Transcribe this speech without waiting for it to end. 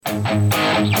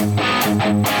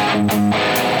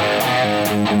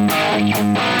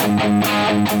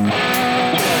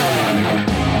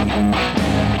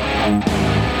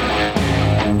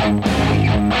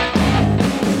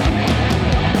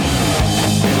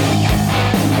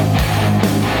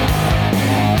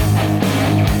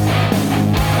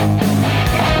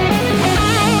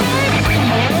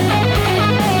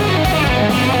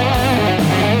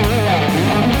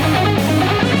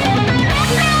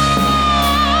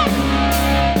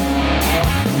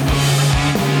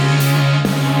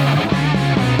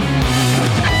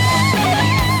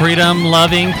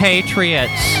Freedom-loving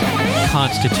patriots,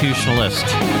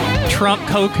 constitutionalists, Trump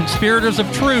co-conspirators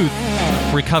of truth,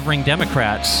 recovering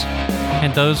Democrats,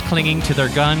 and those clinging to their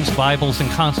guns, Bibles, and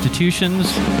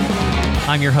constitutions.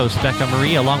 I'm your host, Becca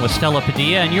Marie, along with Stella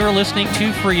Padilla, and you're listening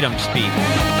to Freedom Speak.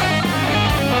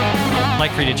 I'd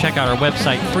like for you to check out our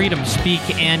website,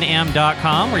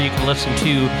 freedomspeaknm.com, where you can listen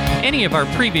to any of our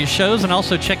previous shows and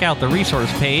also check out the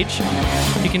resource page.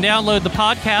 You can download the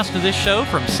podcast of this show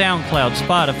from SoundCloud,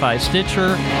 Spotify,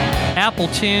 Stitcher, Apple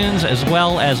Tunes, as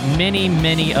well as many,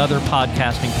 many other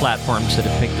podcasting platforms that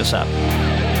have picked us up.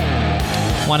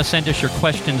 Want to send us your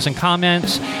questions and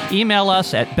comments? Email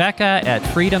us at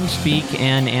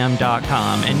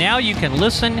becca@freedomspeaknm.com. And now you can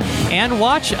listen and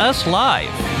watch us live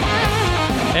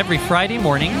every Friday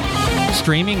morning,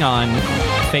 streaming on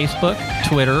Facebook,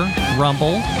 Twitter,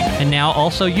 Rumble, and now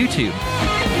also YouTube.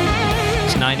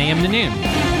 It's 9 a.m. to noon.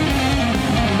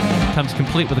 Comes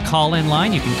complete with a call-in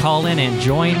line. You can call in and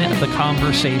join the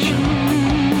conversation.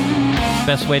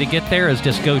 Best way to get there is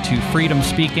just go to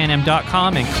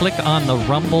freedomspeaknm.com and click on the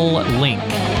Rumble link.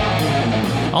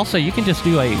 Also, you can just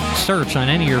do a search on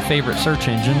any of your favorite search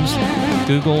engines,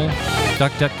 Google,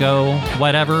 DuckDuckGo,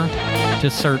 whatever.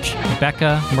 Just search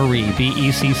Becca Marie,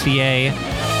 BECCAMARI,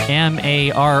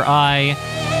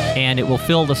 and it will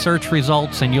fill the search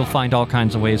results, and you'll find all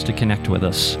kinds of ways to connect with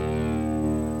us. A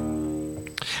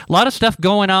lot of stuff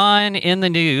going on in the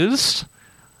news.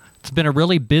 It's been a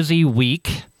really busy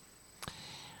week.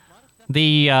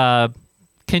 The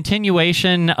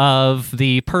continuation of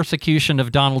the persecution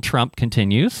of Donald Trump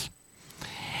continues.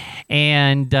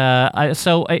 And I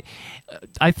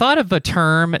thought of a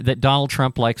term that Donald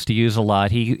Trump likes to use a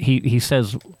lot. He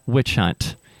says witch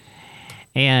hunt.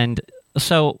 And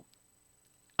so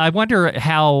I wonder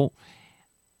how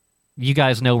you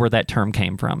guys know where that term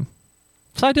came from.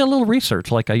 So I did a little research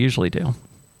like I usually do.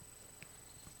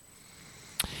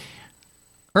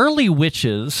 Early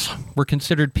witches were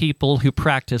considered people who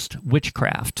practiced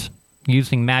witchcraft,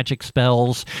 using magic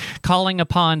spells, calling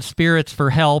upon spirits for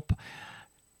help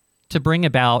to bring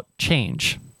about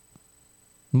change.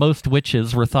 Most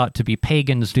witches were thought to be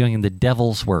pagans doing the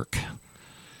devil's work.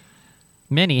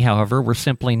 Many, however, were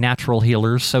simply natural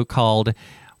healers, so-called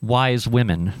wise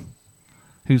women,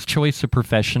 whose choice of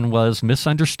profession was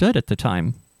misunderstood at the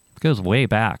time. It goes way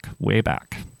back, way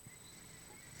back.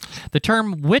 The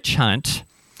term witch hunt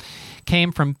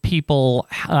came from people,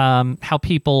 how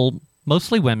people,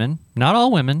 mostly women, not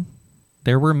all women,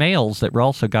 there were males that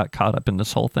also got caught up in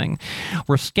this whole thing,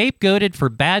 were scapegoated for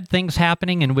bad things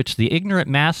happening in which the ignorant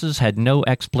masses had no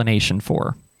explanation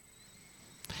for.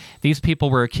 These people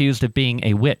were accused of being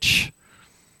a witch,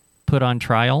 put on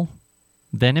trial,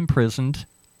 then imprisoned,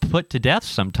 put to death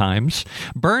sometimes,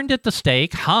 burned at the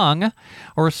stake, hung,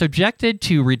 or subjected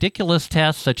to ridiculous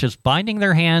tests such as binding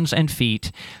their hands and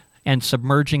feet and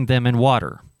submerging them in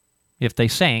water. If they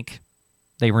sank,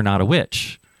 they were not a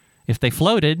witch. If they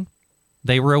floated,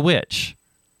 they were a witch.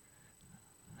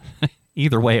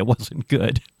 Either way, it wasn't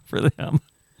good for them.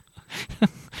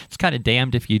 It's kind of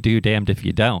damned if you do, damned if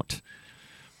you don't.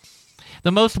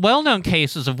 The most well-known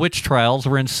cases of witch trials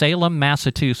were in Salem,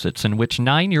 Massachusetts, in which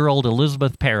 9-year-old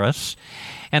Elizabeth Parris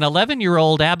and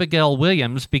 11-year-old Abigail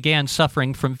Williams began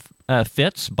suffering from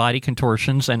fits, body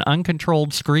contortions, and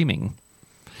uncontrolled screaming.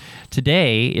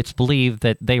 Today, it's believed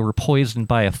that they were poisoned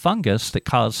by a fungus that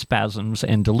caused spasms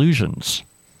and delusions.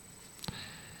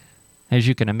 As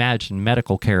you can imagine,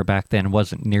 medical care back then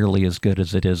wasn't nearly as good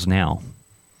as it is now.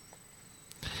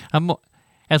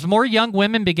 As more young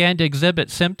women began to exhibit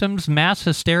symptoms, mass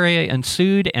hysteria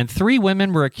ensued, and 3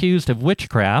 women were accused of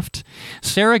witchcraft: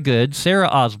 Sarah Good, Sarah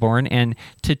Osborne, and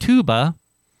Tituba,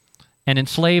 an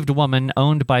enslaved woman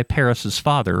owned by Parris's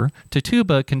father.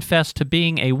 Tituba confessed to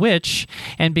being a witch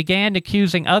and began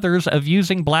accusing others of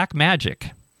using black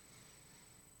magic.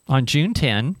 On June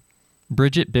 10,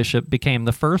 Bridget Bishop became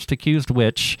the first accused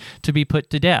witch to be put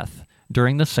to death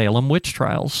during the Salem witch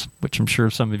trials, which I'm sure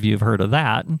some of you have heard of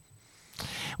that.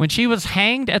 When she was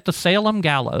hanged at the Salem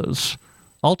gallows,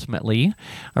 ultimately,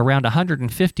 around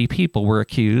 150 people were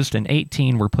accused and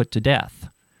 18 were put to death.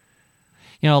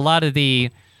 A lot of the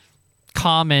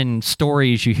common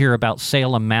stories you hear about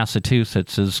Salem,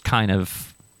 Massachusetts is kind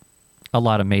of a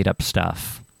lot of made-up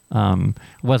stuff.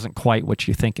 Wasn't quite what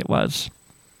you think it was.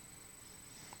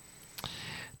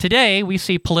 Today, we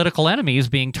see political enemies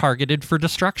being targeted for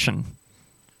destruction.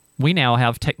 We now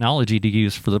have technology to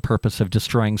use for the purpose of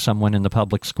destroying someone in the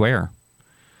public square.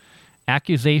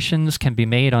 Accusations can be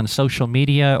made on social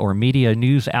media or media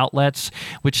news outlets,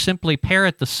 which simply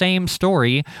parrot the same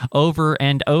story over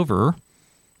and over.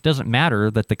 Doesn't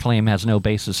matter that the claim has no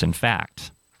basis in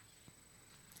fact.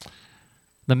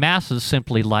 The masses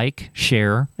simply like,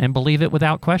 share, and believe it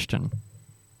without question.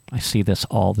 I see this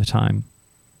all the time.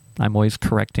 I'm always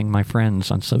correcting my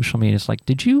friends on social media. It's like,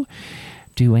 did you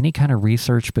do any kind of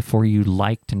research before you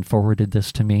liked and forwarded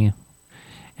this to me?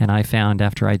 And I found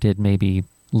after I did maybe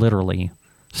literally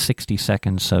 60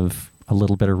 seconds of a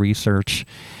little bit of research,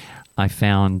 I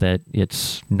found that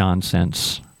it's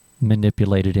nonsense,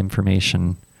 manipulated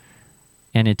information.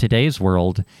 And in today's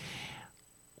world,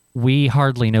 we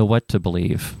hardly know what to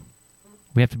believe.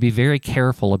 We have to be very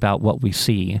careful about what we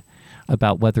see,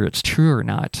 about whether it's true or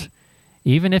not,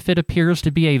 even if it appears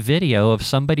to be a video of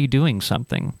somebody doing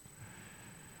something.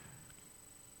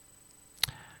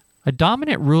 A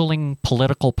dominant ruling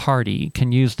political party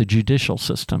can use the judicial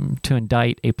system to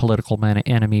indict a political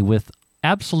enemy with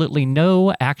absolutely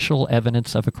no actual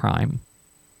evidence of a crime.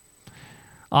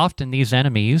 Often these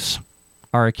enemies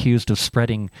are accused of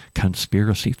spreading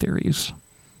conspiracy theories.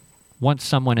 Once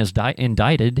someone is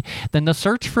indicted, then the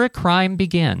search for a crime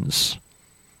begins.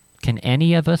 Can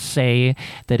any of us say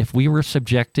that if we were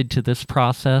subjected to this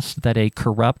process, that a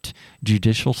corrupt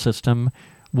judicial system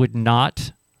would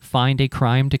not find a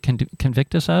crime to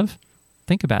convict us of?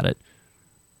 Think about it.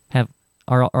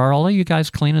 Are all of you guys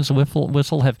clean as a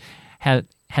whistle?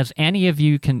 Has any of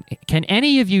you can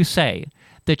any of you say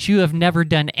that you have never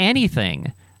done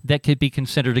anything that could be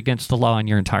considered against the law in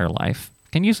your entire life?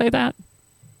 Can you say that?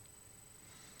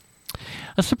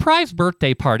 A surprise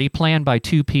birthday party planned by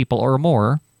 2 people or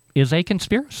more is a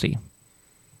conspiracy.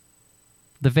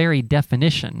 The very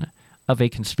definition of a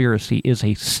conspiracy is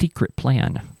a secret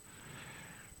plan.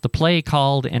 The play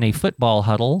called In a Football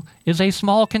Huddle is a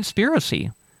small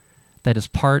conspiracy that is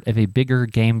part of a bigger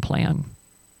game plan.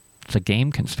 It's a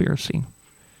game conspiracy.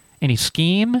 Any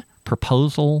scheme,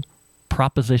 proposal,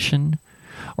 proposition,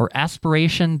 or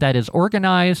aspiration that is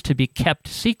organized to be kept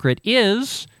secret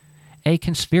is a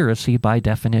conspiracy by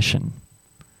definition.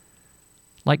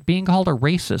 Like being called a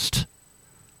racist,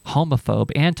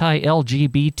 homophobe,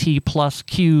 anti-LGBT plus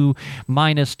Q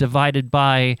minus divided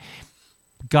by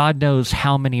God knows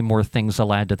how many more things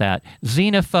I'll add to that,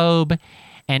 xenophobe,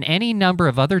 and any number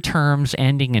of other terms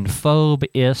ending in phobe,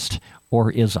 ist,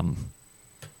 or ism.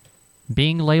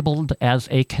 Being labeled as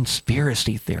a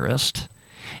conspiracy theorist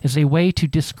is a way to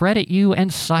discredit you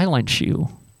and silence you.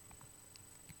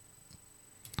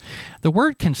 The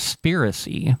word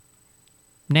conspiracy,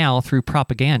 now through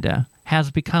propaganda,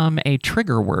 has become a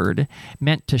trigger word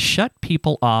meant to shut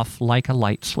people off like a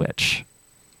light switch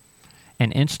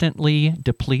and instantly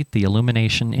deplete the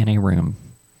illumination in a room.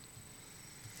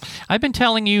 I've been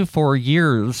telling you for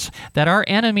years that our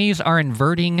enemies are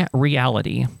inverting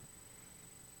reality.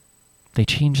 They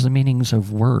change the meanings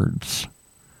of words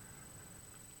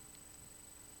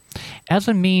as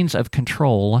a means of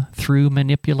control through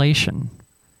manipulation.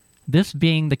 This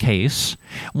being the case,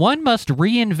 one must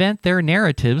reinvent their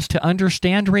narratives to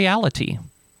understand reality.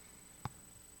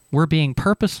 We're being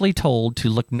purposely told to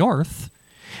look north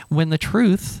when the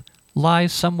truth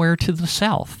lies somewhere to the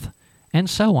south, and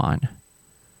so on.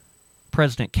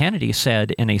 President Kennedy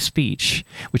said in a speech,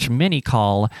 which many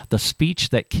call the speech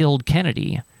that killed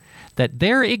Kennedy, that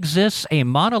there exists a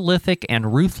monolithic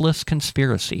and ruthless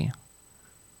conspiracy.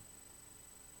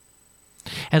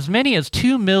 As many as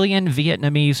 2 million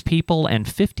Vietnamese people and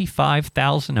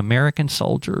 55,000 American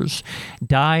soldiers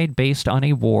died based on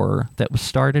a war that was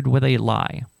started with a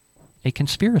lie, a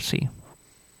conspiracy.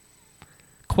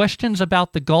 Questions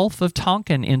about the Gulf of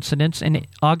Tonkin incidents in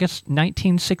August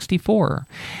 1964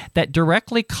 that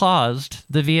directly caused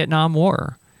the Vietnam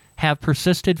War have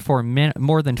persisted for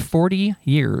more than 40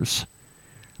 years.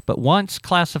 But once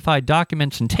classified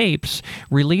documents and tapes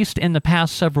released in the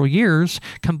past several years,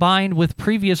 combined with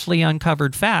previously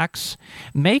uncovered facts,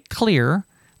 make clear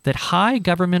that high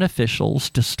government officials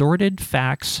distorted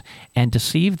facts and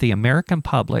deceived the American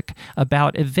public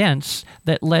about events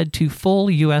that led to full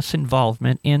U.S.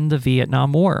 involvement in the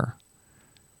Vietnam War.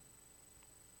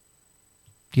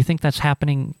 Do you think that's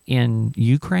happening in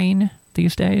Ukraine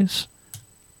these days?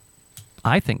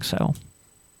 I think so.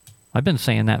 I've been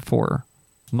saying that for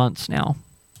months now.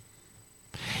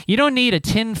 You don't need a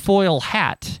tinfoil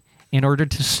hat in order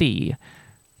to see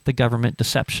the government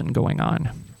deception going on.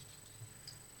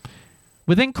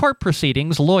 Within court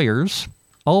proceedings, lawyers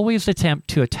always attempt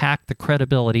to attack the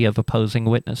credibility of opposing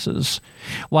witnesses,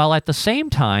 while at the same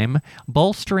time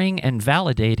bolstering and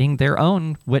validating their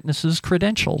own witnesses'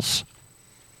 credentials.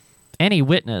 Any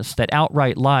witness that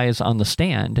outright lies on the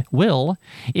stand will,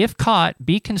 if caught,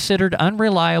 be considered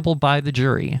unreliable by the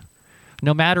jury,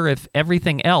 no matter if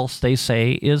everything else they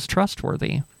say is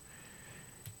trustworthy.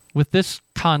 With this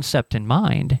concept in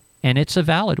mind, and it's a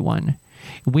valid one,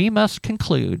 we must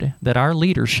conclude that our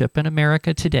leadership in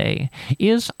America today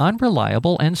is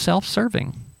unreliable and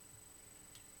self-serving.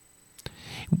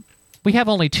 We have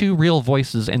only two real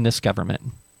voices in this government,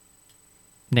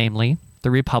 namely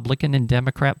the Republican and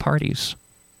Democrat parties.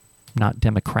 Not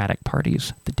Democratic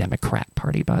parties, the Democrat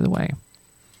Party, by the way.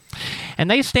 And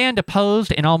they stand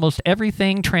opposed in almost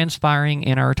everything transpiring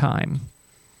in our time.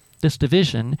 This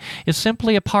division is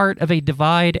simply a part of a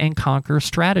divide and conquer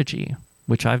strategy,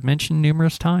 which I've mentioned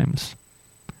numerous times,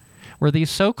 where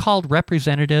these so-called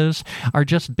representatives are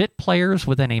just bit players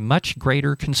within a much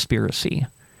greater conspiracy.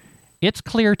 It's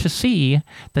clear to see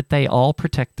that they all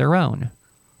protect their own.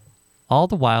 All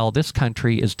the while, this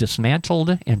country is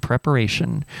dismantled in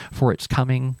preparation for its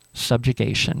coming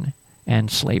subjugation and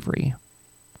slavery,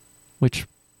 which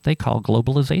they call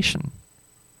globalization.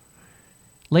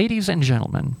 Ladies and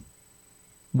gentlemen,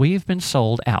 we've been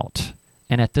sold out.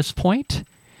 And at this point,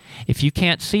 if you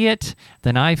can't see it,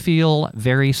 then I feel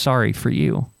very sorry for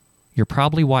you. You're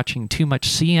probably watching too much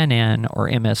CNN or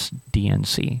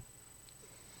MSDNC.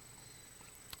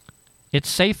 It's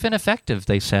safe and effective,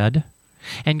 they said,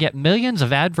 and yet millions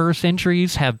of adverse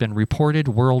injuries have been reported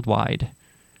worldwide.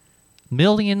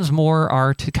 Millions more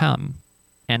are to come,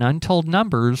 and untold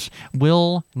numbers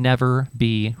will never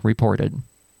be reported.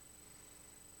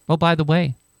 Oh, by the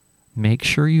way, make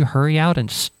sure you hurry out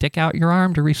and stick out your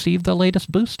arm to receive the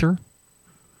latest booster.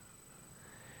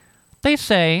 They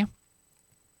say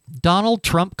Donald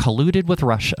Trump colluded with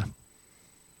Russia,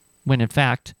 when in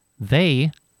fact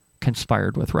they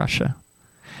conspired with Russia.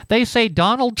 They say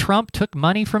Donald Trump took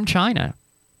money from China.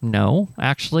 No,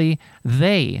 actually,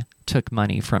 they took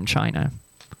money from China.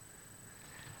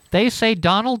 They say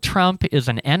Donald Trump is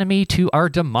an enemy to our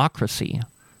democracy,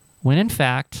 when in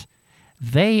fact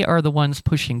they are the ones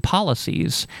pushing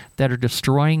policies that are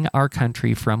destroying our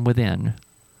country from within,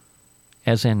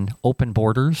 as in open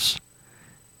borders,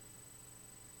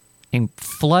 and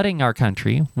flooding our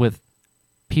country with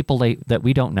people that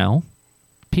we don't know,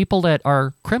 people that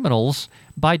are criminals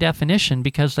by definition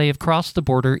because they have crossed the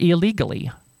border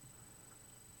illegally,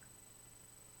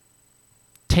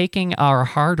 taking our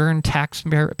hard-earned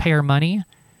taxpayer money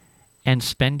and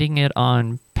spending it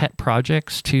on pet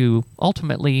projects to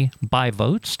ultimately buy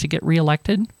votes to get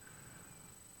reelected.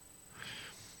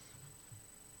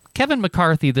 Kevin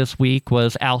McCarthy this week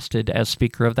was ousted as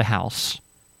Speaker of the House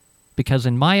because,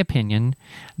 in my opinion,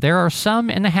 there are some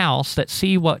in the House that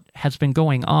see what has been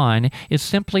going on is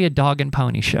simply a dog and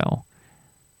pony show.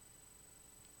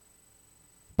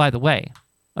 By the way,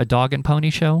 a dog and pony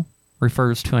show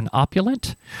refers to an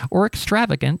opulent or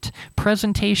extravagant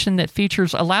presentation that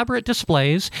features elaborate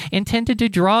displays intended to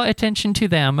draw attention to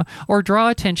them or draw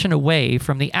attention away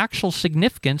from the actual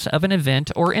significance of an event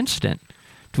or incident.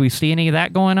 Do we see any of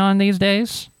that going on these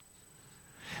days?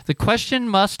 The question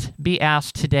must be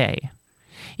asked today.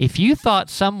 If you thought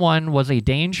someone was a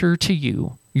danger to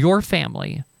you, your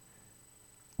family,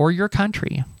 or your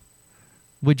country,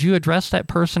 would you address that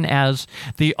person as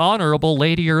the Honorable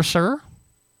Lady or Sir?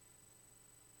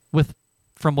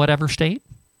 From whatever state?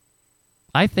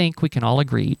 I think we can all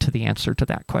agree to the answer to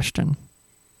that question.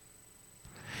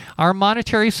 Our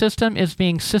monetary system is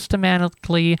being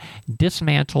systematically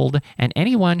dismantled, and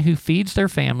anyone who feeds their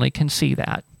family can see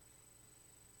that.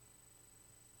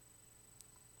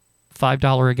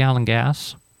 $5 a gallon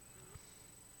gas.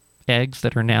 Eggs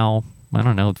that are now, I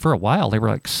don't know, for a while they were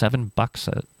like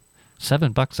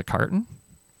 $7 a carton.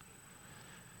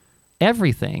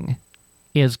 Everything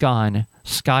is gone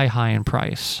sky high in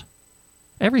price.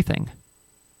 Everything.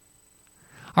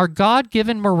 Our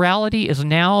God-given morality is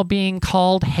now being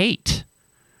called hate.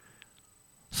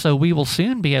 So we will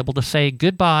soon be able to say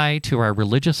goodbye to our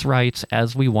religious rights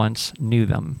as we once knew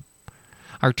them.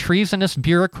 Our treasonous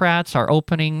bureaucrats are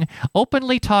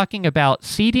openly talking about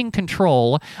ceding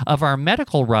control of our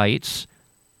medical rights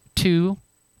to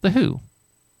the WHO.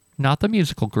 Not the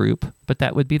musical group, but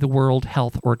that would be the World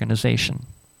Health Organization.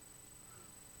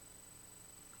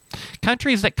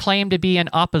 Countries that claim to be in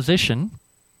opposition,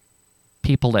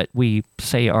 people that we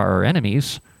say are our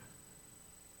enemies,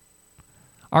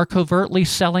 are covertly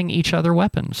selling each other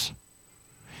weapons.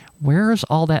 Where is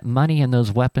all that money and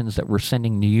those weapons that we're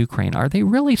sending to Ukraine? Are they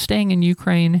really staying in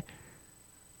Ukraine?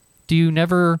 Do you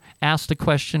never ask the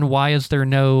question, why is there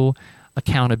no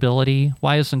accountability?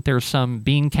 Why isn't there some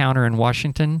bean counter in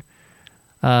Washington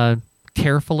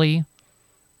carefully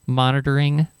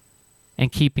monitoring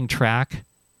and keeping track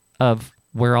of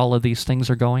where all of these things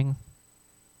are going?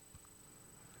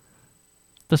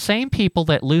 The same people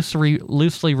that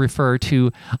loosely refer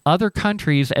to other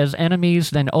countries as enemies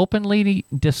then openly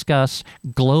discuss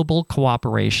global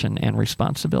cooperation and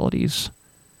responsibilities.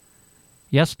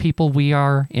 Yes, people, we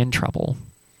are in trouble.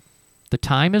 The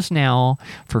time is now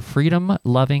for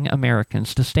freedom-loving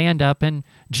Americans to stand up and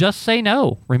just say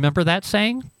no. Remember that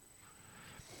saying?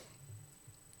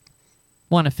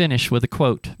 Want to finish with a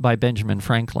quote by Benjamin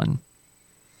Franklin.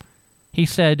 He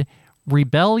said,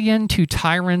 "Rebellion to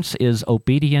tyrants is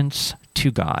obedience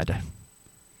to God."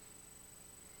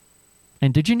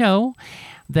 And did you know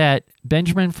that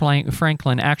Benjamin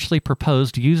Franklin actually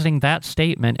proposed using that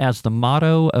statement as the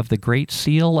motto of the Great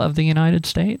Seal of the United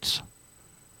States?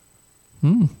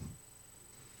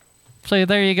 So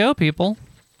there you go, people.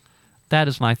 That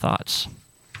is my thoughts.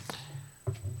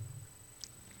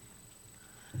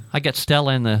 I got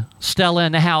Stella in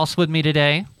the house with me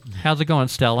today. How's it going,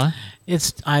 Stella?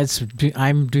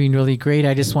 I'm doing really great.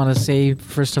 I just want to say,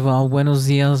 first of all, buenos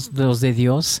dias, los de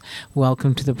Dios.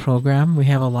 Welcome to the program. We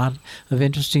have a lot of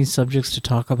interesting subjects to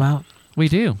talk about. We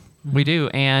do. We do.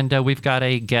 And we've got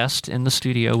a guest in the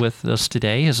studio with us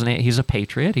today. He's a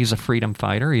patriot. He's a freedom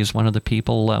fighter. He's one of the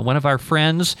people, one of our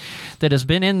friends that has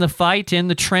been in the fight in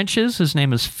the trenches. His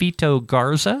name is Fito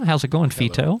Garza. How's it going,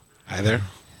 Fito? Hello. Hi there.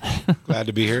 Glad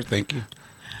to be here. Thank you.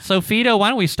 So, Fito, why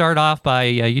don't we start off by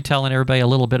you telling everybody a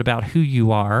little bit about who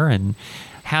you are and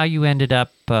how you ended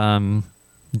up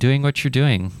doing what you're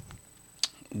doing.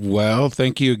 Well,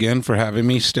 thank you again for having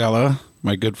me, Stella,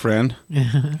 my good friend,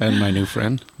 and my new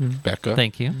friend, Becca.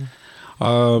 Thank you.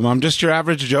 I'm just your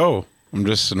average Joe. I'm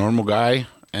just a normal guy,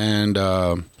 and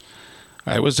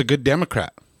I was a good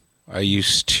Democrat. I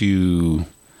used to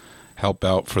help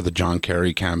out for the John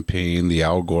Kerry campaign, the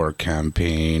Al Gore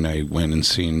campaign. I went and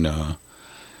seen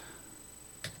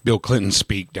Bill Clinton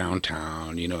speak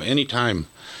downtown. You know, anytime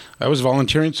I was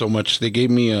volunteering so much, they gave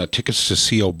me tickets to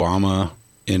see Obama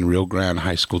in Rio Grande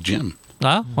High School gym.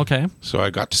 Oh, okay. So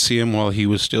I got to see him while he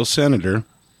was still senator,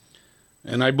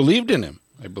 and I believed in him.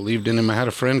 I had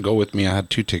a friend go with me. I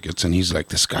had 2 tickets, and he's like,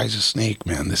 "This guy's a snake,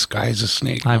 man. This guy's a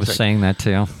snake." I was like, saying that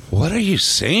too. "What are you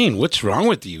saying? What's wrong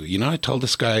with you?" You know, I told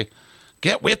this guy,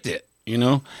 "Get with it." You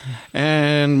know,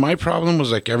 and my problem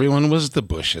was like everyone was the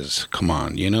Bushes. Come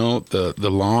on, you know, the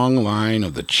long line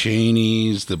of the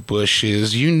Cheneys, the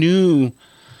Bushes. You knew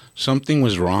something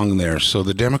was wrong there. So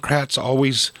the Democrats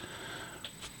always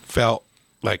felt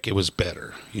like it was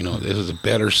better. You know, this was a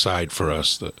better side for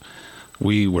us. That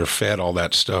we were fed all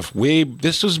that stuff.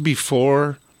 This was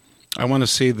before, I want to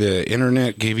say, the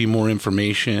internet gave you more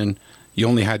information. You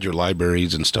only had your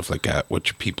libraries and stuff like that,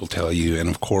 which people tell you, and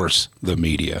of course the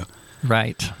media.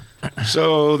 Right.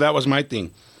 So that was my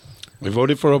thing. I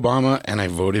voted for Obama, and I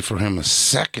voted for him a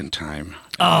second time.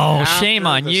 Oh, After shame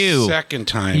on the you. Second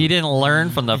time. You didn't learn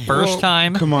from the first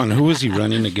time? Come on, who was he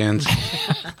running against?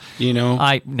 You know?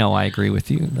 I agree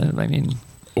with you. I mean,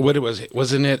 What it was,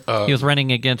 wasn't it? he was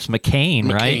running against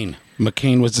McCain, right?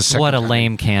 McCain was the second What a time.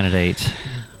 lame candidate.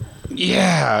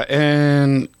 Yeah,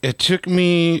 and it took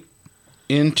me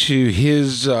into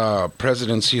his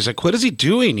presidency. He's like, what is he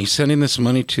doing? He's sending this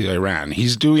money to Iran.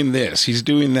 He's doing this. He's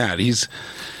doing that.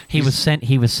 He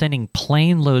was sending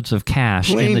plane loads of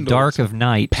cash in the dark of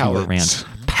night to Iran.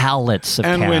 Pallets of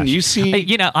cash. And when you see,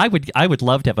 you know, I would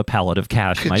love to have a pallet of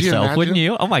cash myself, wouldn't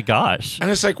you? Oh my gosh! And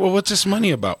it's like, well, what's this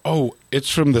money about? Oh, it's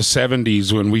from the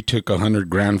 70s when we took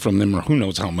 $100,000 from them, or who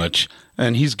knows how much,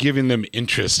 and he's giving them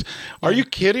interest. Are you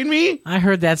kidding me? I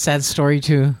heard that sad story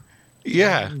too.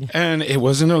 Yeah, and it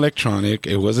wasn't electronic.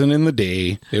 It wasn't in the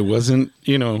day. It wasn't,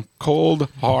 you know, cold,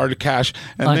 hard cash.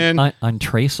 And then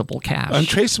untraceable cash.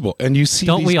 Untraceable. And you see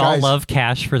Don't these we guys, all love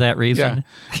cash for that reason?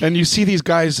 Yeah. And you see these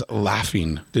guys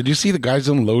laughing. Did you see the guys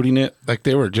unloading it? Like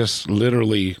they were just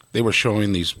literally, they were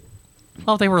showing these.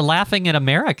 Oh, they were laughing at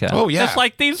America. Oh, yeah. It's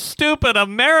like these stupid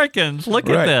Americans. Look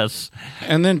at this.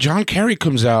 And then John Kerry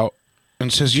comes out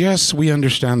and says, yes, we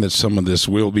understand that some of this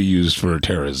will be used for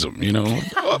terrorism. You know,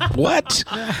 what?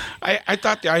 I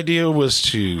thought the idea was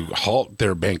to halt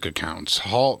their bank accounts,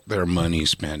 halt their money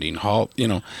spending, halt, you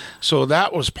know. So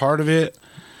that was part of it.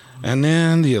 And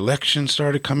then the election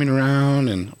started coming around,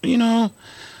 and, you know,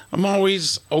 I'm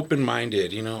always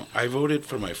open-minded. You know, I voted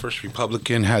for my first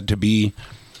Republican, had to be,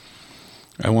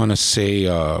 I want to say,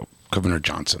 Governor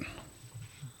Johnson.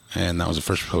 And that was the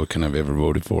first Republican I've ever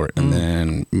voted for. And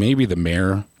then maybe the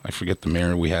mayor. I forget the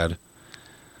mayor we had.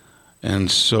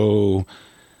 And so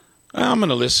I'm going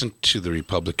to listen to the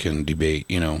Republican debate,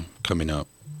 coming up.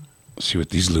 See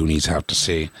what these loonies have to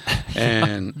say.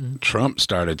 And Trump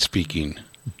started speaking.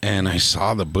 And I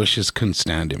saw the Bushes couldn't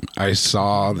stand him. I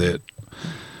saw that,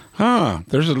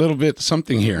 there's a little bit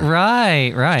something here.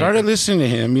 Right. Started listening to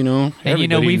him, And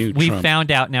Everybody we Trump.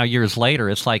 found out now years later.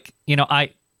 It's like,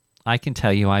 I can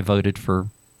tell you I voted for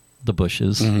the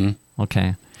Bushes. Mm-hmm.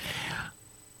 Okay.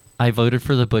 I voted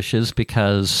for the Bushes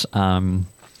because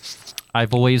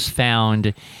I've always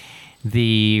found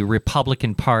the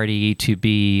Republican Party to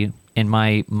be, in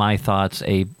my thoughts,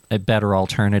 a better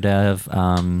alternative.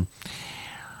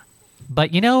 But,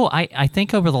 I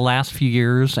think over the last few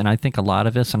years, and I think a lot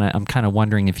of us, and I'm kind of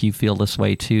wondering if you feel this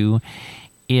way too,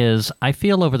 is I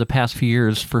feel over the past few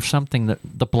years for something that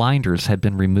the blinders had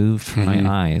been removed from my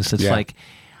eyes. It's like,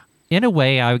 in a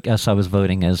way, I guess I was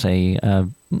voting as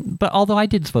but although I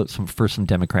did vote for some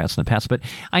Democrats in the past, but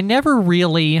I never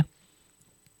really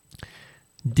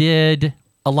did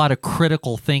a lot of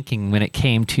critical thinking when it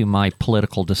came to my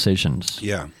political decisions.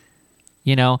 Yeah.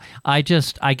 I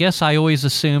guess I always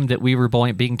assumed that we were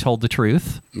being told the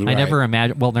truth. Right.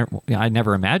 I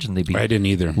never imagined they'd be I didn't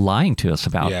either. lying to us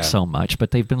about so much,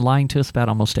 but they've been lying to us about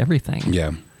almost everything.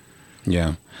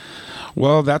 Yeah.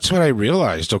 Well, that's what I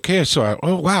realized. Okay, so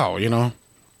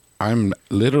I'm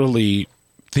literally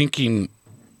thinking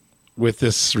with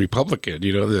this Republican,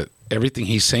 that everything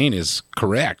he's saying is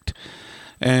correct.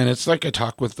 And it's like I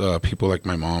talk with people like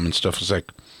my mom and stuff. It's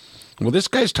like, well, this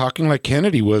guy's talking like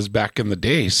Kennedy was back in the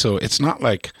day. So it's not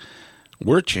like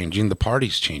we're changing, the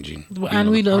party's changing.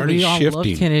 And we all love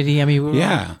Kennedy. I mean,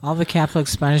 all the Catholic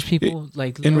Spanish people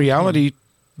in reality,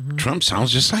 Trump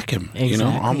sounds just like him,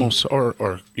 almost, or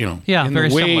in very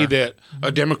the way similar. that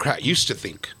a Democrat used to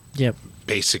think. Yep.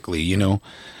 Basically,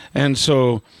 and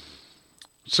so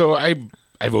I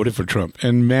voted for Trump,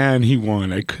 and man, he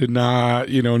won. I could not,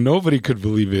 nobody could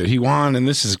believe it. He won, and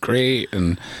this is great,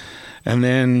 and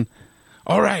then,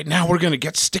 all right, now we're going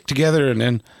to stick together, and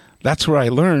then that's where I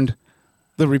learned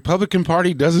the Republican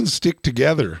Party doesn't stick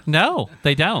together. No,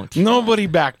 they don't. Nobody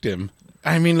backed him.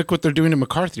 I mean, look what they're doing to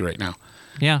McCarthy right now.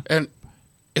 Yeah. And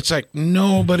it's like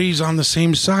nobody's on the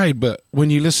same side, but when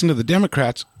you listen to the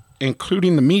Democrats,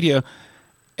 including the media,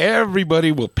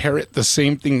 everybody will parrot the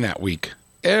same thing that week.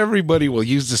 Everybody will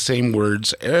use the same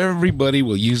words. Everybody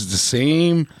will use the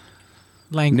same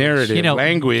narrative,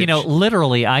 language.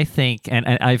 Literally, I think, and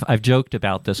I've joked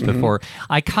about this before,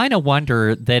 I kind of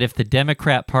wonder that if the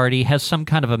Democrat Party has some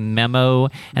kind of a memo,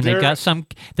 and they've got some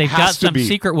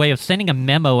secret way of sending a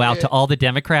memo out to all the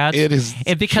Democrats,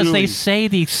 because they say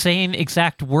the same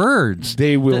exact words.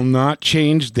 They will not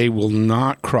change. They will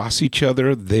not cross each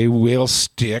other. They will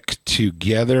stick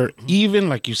together. Even,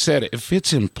 like you said, if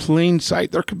it's in plain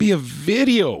sight, there could be a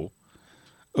video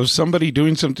of somebody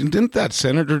doing something. Didn't that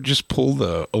senator just pull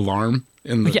the alarm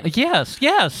in the? Yes.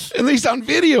 And he's on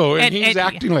video, and he's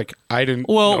acting like I didn't.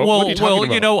 For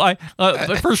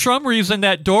some reason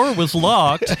that door was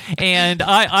locked, and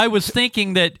I was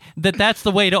thinking that's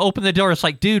the way to open the door. It's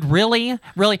like, dude, really?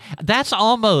 That's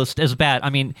almost as bad. I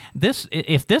mean,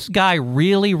 if this guy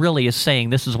really is saying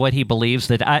this is what he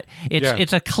believes,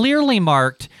 it's a clearly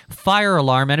marked fire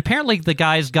alarm, and apparently the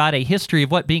guy's got a history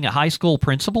of being a high school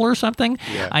principal or something.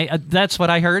 Yeah. That's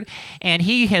what I heard, and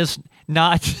he has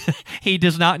not. He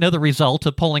does not know the result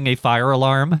of pulling a fire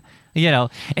alarm.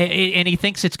 And he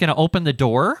thinks it's going to open the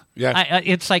door. Yeah,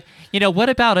 it's like, what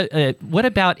about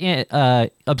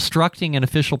obstructing an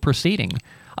official proceeding?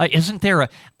 Isn't there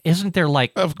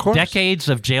of course, decades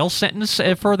of jail sentence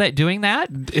for doing that?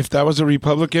 If that was a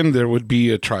Republican, there would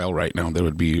be a trial right now. There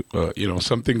would be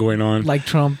something going on like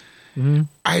Trump. Mm-hmm.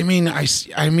 I mean,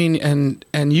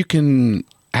 and you can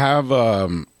have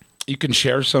you can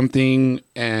share something,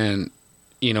 and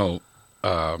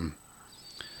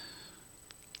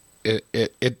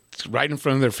it's right in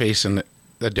front of their face, and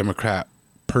the Democrat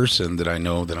person that I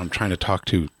know that I'm trying to talk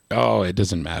to, it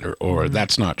doesn't matter, or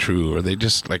that's not true, or they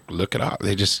just look it up.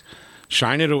 They just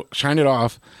shine it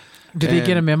off. Did they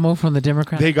get a memo from the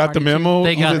Democrat? They got Party the memo.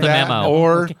 They got the memo.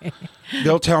 Or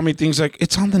they'll tell me things like,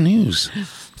 it's on the news.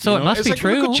 So it must be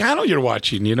true. Look what channel you're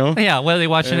watching, Yeah, whether they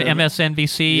watch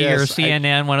MSNBC or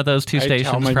CNN, one of those two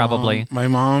stations, probably. My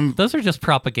mom. Those are just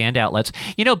propaganda outlets.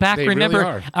 Back, They remember,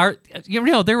 really are.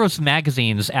 there was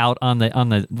magazines out on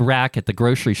the rack at the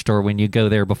grocery store when you go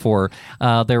there before.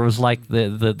 There was like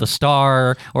the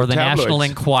Star or the tabloids. National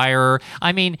Enquirer.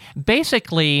 I mean,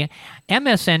 basically,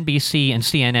 MSNBC and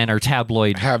CNN are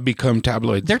tabloid. Have become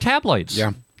tabloids. They're tabloids.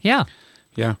 Yeah. Yeah.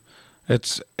 Yeah.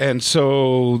 And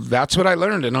so that's what I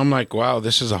learned. And I'm like, wow,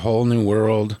 this is a whole new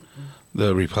world.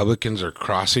 The Republicans are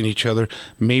crossing each other.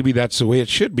 Maybe that's the way it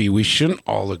should be. We shouldn't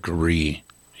all agree,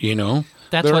 you know?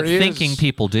 That's what thinking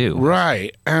people do.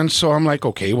 Right. And so I'm like,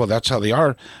 okay, well, that's how they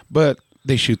are. But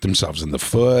they shoot themselves in the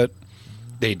foot.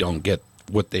 They don't get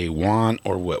what they want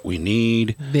or what we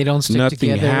need. They don't stick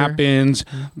Nothing together. happens.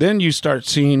 Then you start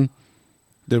seeing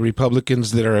the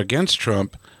Republicans that are against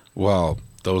Trump. Well,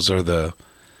 those are the,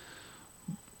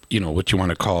 you know, what you want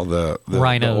to call the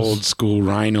rhinos. The old school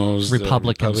rhinos.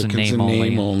 Republicans in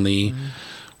name only.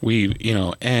 We, you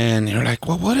know, and you're like,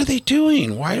 well, what are they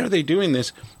doing? Why are they doing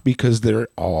this? Because they're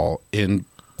all in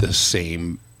the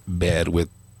same bed with,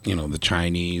 you know, the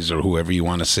Chinese or whoever you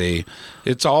want to say.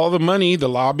 It's all the money. The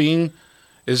lobbying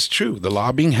is true. The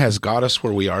lobbying has got us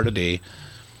where we are today.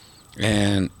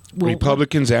 And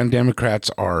Republicans and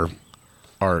Democrats are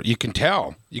you can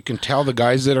tell the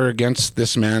guys that are against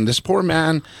this man. This poor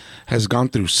man has gone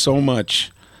through so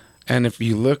much. And if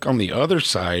you look on the other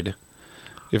side,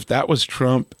 if that was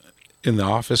Trump in the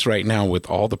office right now with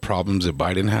all the problems that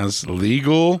Biden has,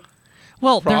 legal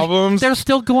problems. They're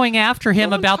still going after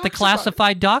him No one about the talks about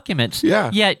classified documents. Yeah.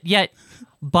 Yet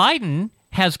Biden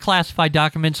has classified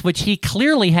documents which he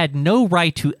clearly had no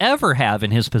right to ever have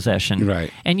in his possession.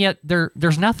 Right. And yet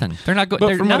there's nothing. They're not going.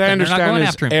 But from what I They're not understand going is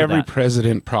after him every for that.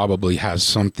 president probably has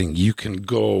something you can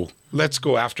go, let's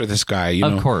go after this guy. You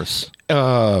know? Of course.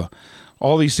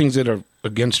 All these things that are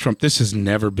against Trump, this has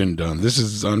never been done. This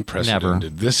is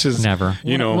unprecedented. This is Never.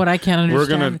 You know, What I can't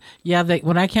understand, We're gonna,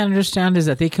 what I can't understand is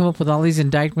that they come up with all these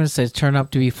indictments that turn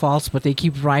up to be false, but they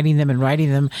keep writing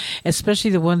them, especially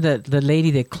the one that the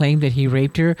lady that claimed that he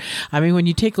raped her. I mean, when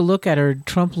you take a look at her,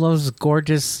 Trump loves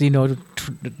gorgeous, you know,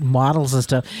 models and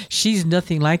stuff. She's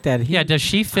nothing like that. Yeah. Does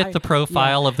she fit the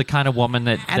profile of the kind of woman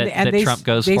that Trump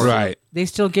goes for? Right. They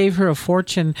still gave her a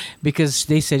fortune because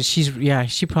they said she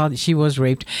was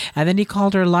raped, and then he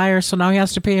called her a liar, so now he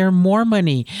has to pay her more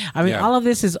money. I mean, all of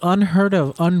this is unheard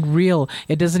of, unreal.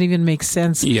 It doesn't even make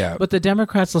sense. Yeah. But the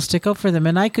Democrats will stick up for them,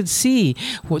 and I could see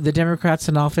the Democrats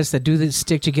in office that do this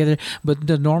stick together. But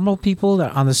the normal people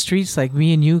that on the streets, like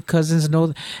me and you, cousins,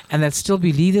 know, and that still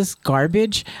believe this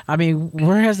garbage. I mean,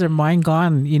 where has their mind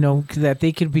gone? You know, that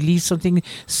they could believe something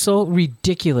so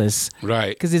ridiculous.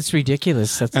 Right. Because it's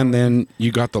ridiculous. And then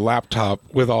you got the laptop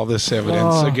with all this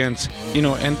evidence against, you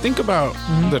know, and think about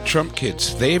the Trump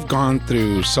kids. They've gone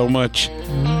through so much,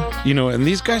 you know, and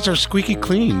these guys are squeaky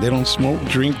clean. They don't smoke,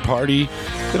 drink, party.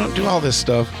 They don't do all this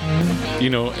stuff, you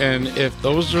know, and if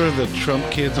those are the Trump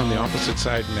kids on the opposite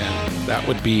side, man, that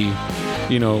would be,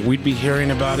 you know, we'd be hearing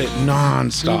about it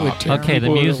nonstop. Okay, the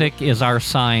music is our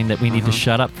sign that we need to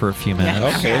shut up for a few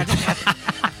minutes. Okay.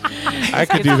 I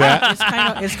could do that.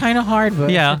 It's kind of hard,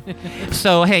 but Yeah.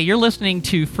 So, hey, you're listening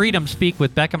to Freedom Speak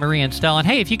with Becca Marie and Stella. And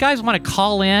hey, if you guys want to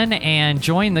call in and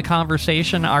join the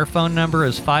conversation, our phone number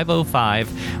is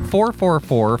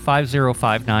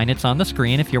 505-444-5059. It's on the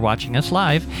screen if you're watching us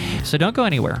live. So don't go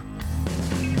anywhere.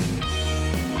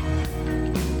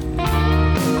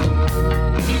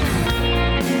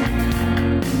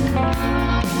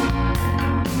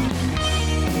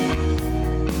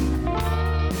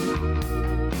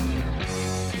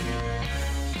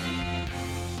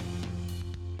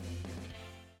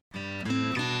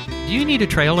 Do you need a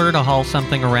trailer to haul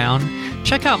something around?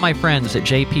 Check out my friends at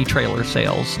JP Trailer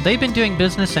Sales. They've been doing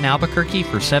business in Albuquerque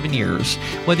for 7 years.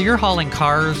 Whether you're hauling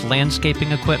cars,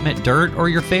 landscaping equipment, dirt, or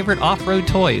your favorite off-road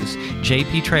toys,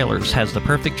 JP Trailers has the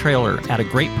perfect trailer at a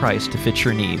great price to fit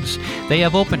your needs. They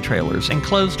have open trailers and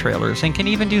closed trailers and can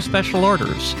even do special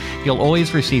orders. You'll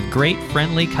always receive great,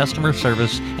 friendly customer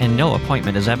service and no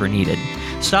appointment is ever needed.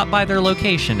 Stop by their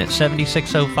location at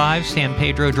 7605 San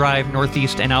Pedro Drive,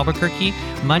 Northeast in Albuquerque,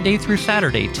 Monday through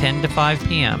Saturday, 10 to 5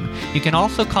 p.m. You can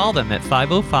also call them at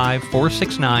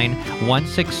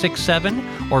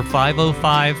 505-469-1667 or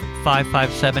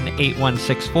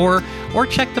 505-557-8164 or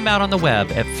check them out on the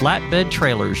web at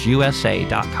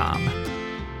flatbedtrailersusa.com.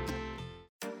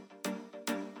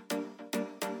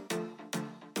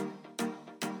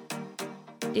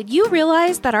 Did you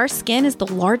realize that our skin is the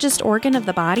largest organ of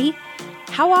the body?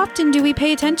 How often do we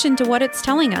pay attention to what it's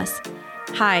telling us?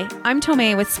 Hi, I'm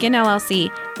Tomei with Skin LLC,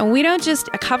 and we don't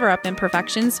just cover up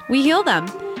imperfections, we heal them.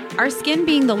 Our skin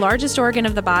being the largest organ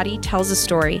of the body tells a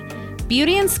story.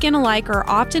 Beauty and skin alike are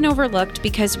often overlooked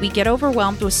because we get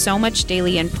overwhelmed with so much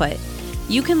daily input.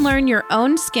 You can learn your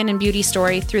own skin and beauty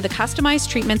story through the customized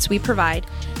treatments we provide,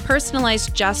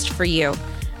 personalized just for you.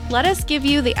 Let us give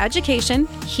you the education,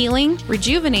 healing,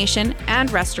 rejuvenation,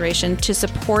 and restoration to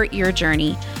support your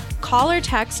journey. Call or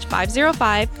text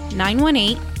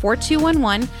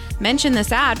 505-918-4211, mention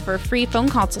this ad for a free phone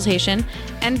consultation,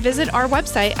 and visit our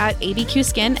website at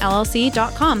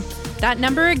abqskinllc.com. That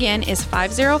number again is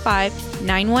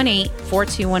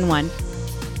 505-918-4211.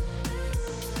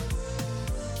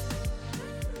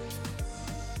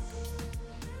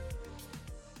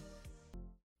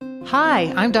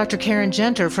 Hi, I'm Dr. Karen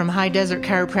Genter from High Desert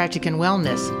Chiropractic and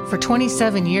Wellness. For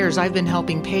 27 years, I've been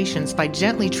helping patients by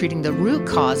gently treating the root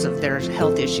cause of their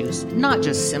health issues, not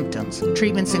just symptoms.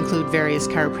 Treatments include various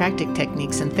chiropractic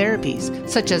techniques and therapies,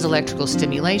 such as electrical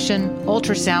stimulation,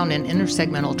 ultrasound and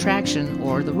intersegmental traction,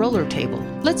 or the roller table.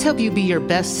 Let's help you be your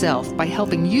best self by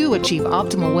helping you achieve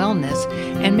optimal wellness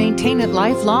and maintain it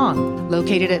lifelong.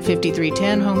 Located at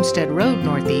 5310 Homestead Road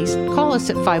Northeast, call us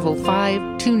at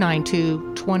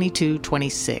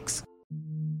 505-292-2226.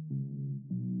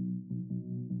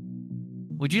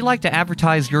 Would you like to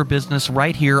advertise your business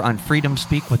right here on Freedom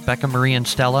Speak with Becca Marie and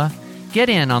Stella? Get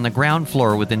in on the ground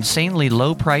floor with insanely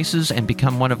low prices and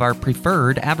become one of our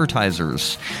preferred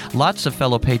advertisers. Lots of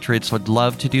fellow patriots would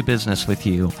love to do business with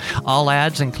you. All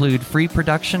ads include free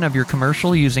production of your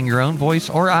commercial using your own voice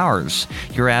or ours.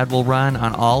 Your ad will run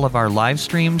on all of our live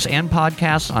streams and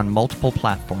podcasts on multiple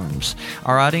platforms.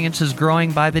 Our audience is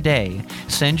growing by the day.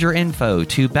 Send your info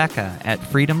to Becca at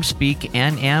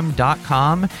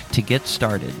freedomspeaknm.com to get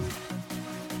started.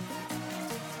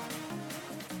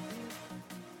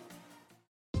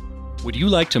 Would you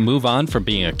like to move on from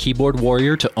being a keyboard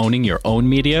warrior to owning your own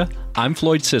media? I'm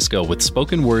Floyd Cisco with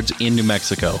Spoken Words in New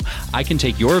Mexico. I can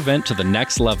take your event to the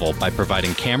next level by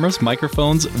providing cameras,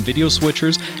 microphones, video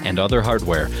switchers, and other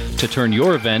hardware to turn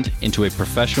your event into a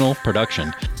professional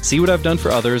production. See what I've done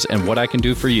for others and what I can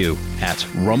do for you at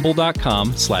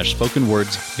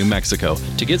rumble.com/spokenwords New Mexico.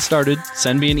 To get started,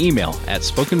 send me an email at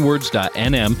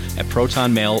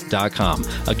spokenwords.nm@protonmail.com.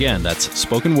 Again, that's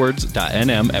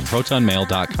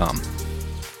spokenwords.nm@protonmail.com.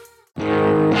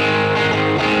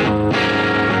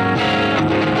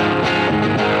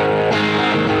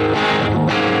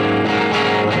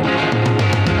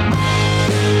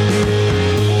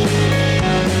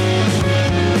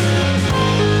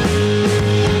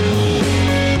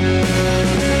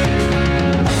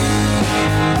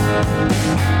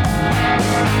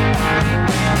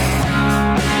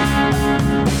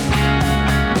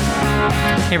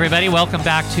 Hey everybody, welcome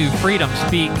back to Freedom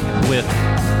Speak with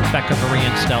Becca Marie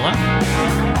and Stella,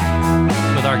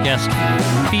 with our guest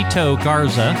Fito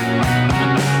Garza.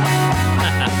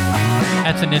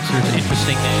 That's an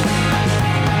interesting name.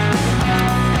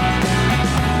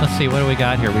 Let's see, what do we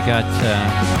got here? We got,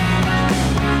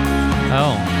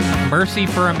 Mercy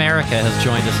for America has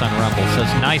joined us on Rumble. Says,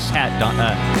 nice hat,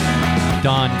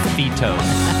 Don Fito.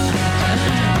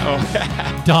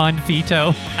 Don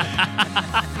Fito.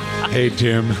 Hey,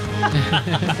 Tim.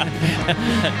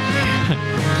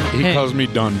 He calls me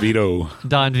Don Vito.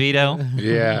 Don Vito?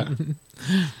 Yeah.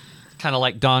 Kind of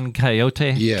like Don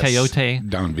Coyote? Yes. Coyote?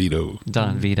 Don Vito.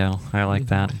 Don Vito. I like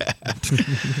that.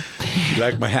 You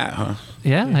like my hat, huh?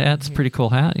 Yeah, that's a pretty cool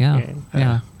hat.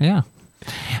 Yeah.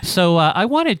 So I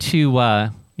wanted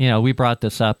to, we brought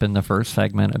this up in the first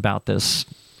segment about this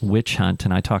witch hunt,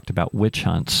 and I talked about witch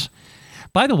hunts.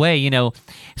 By the way,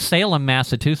 Salem,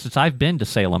 Massachusetts, I've been to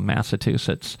Salem,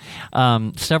 Massachusetts.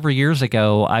 Several years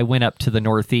ago, I went up to the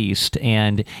Northeast,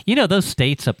 and, those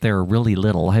states up there are really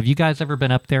little. Have you guys ever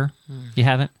been up there? You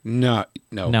haven't? No.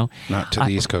 Not to the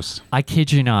East Coast. I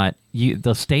kid you not.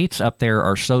 The states up there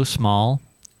are so small,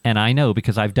 and I know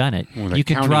because I've done it. Well, you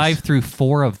can counties. drive through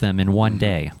 4 of them in one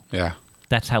day. Yeah.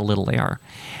 That's how little they are.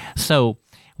 So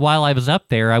while I was up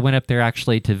there, I went up there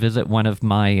actually to visit one of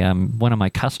my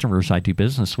customers I do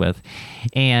business with,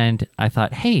 and I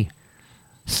thought, hey,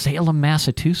 Salem,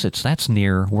 Massachusetts, that's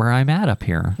near where I'm at up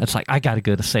here. It's like, I got to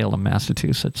go to Salem,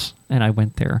 Massachusetts, and I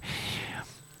went there.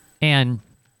 And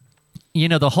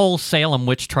the whole Salem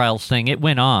witch trials thing, it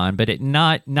went on, but it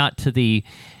not to the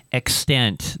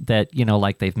extent that,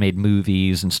 like they've made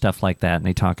movies and stuff like that, and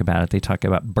they talk about it. They talk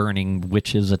about burning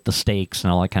witches at the stakes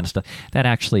and all that kind of stuff. That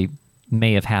actually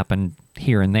may have happened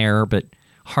here and there, but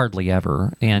hardly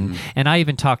ever. And I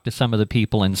even talked to some of the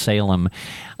people in Salem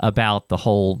about the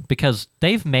whole, because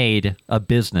they've made a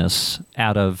business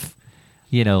out of,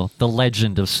 the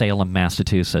legend of Salem,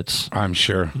 Massachusetts. I'm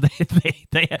sure.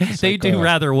 They do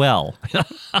rather well.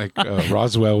 Like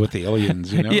Roswell with the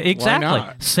aliens, Yeah, exactly. Why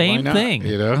not? Same Why not?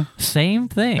 thing. Same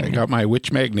thing. I got my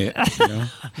witch magnet.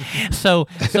 So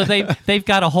they've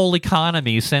got a whole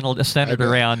economy centered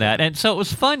around that, and so it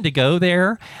was fun to go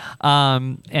there,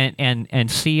 and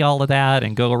see all of that,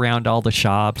 and go around all the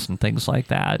shops and things like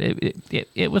that.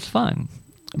 It was fun,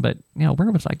 but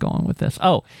where was I going with this?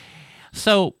 Oh,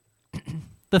 so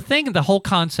the whole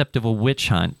concept of a witch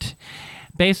hunt,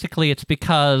 basically it's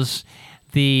because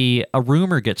a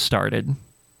rumor gets started,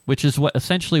 which is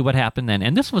essentially what happened then.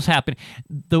 And this was happening.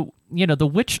 The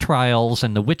witch trials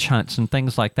and the witch hunts and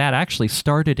things like that actually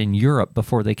started in Europe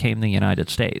before they came to the United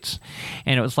States.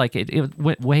 And it was like, it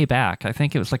went way back. I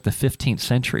think it was like the 15th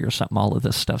century or something. All of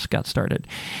this stuff got started.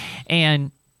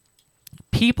 And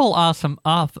people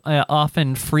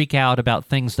often freak out about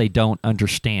things they don't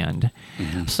understand.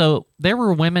 Mm-hmm. So there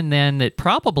were women then that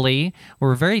probably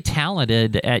were very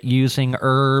talented at using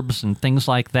herbs and things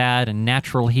like that and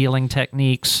natural healing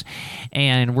techniques,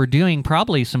 and were doing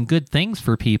probably some good things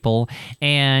for people.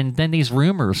 And then these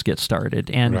rumors get started,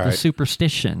 and the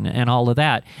superstition and all of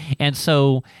that. And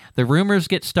so the rumors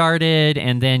get started,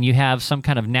 and then you have some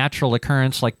kind of natural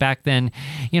occurrence. Like back then,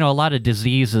 a lot of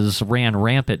diseases ran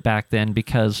rampant back then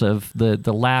because of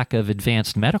the lack of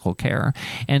advanced medical care.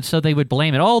 And so they would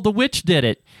blame it. Oh, the witch did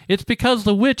it. It's because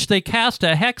the witch, they cast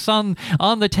a hex on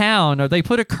the town, or they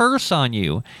put a curse on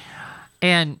you.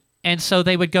 And so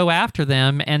they would go after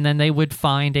them, and then they would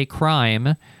find a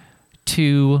crime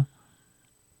to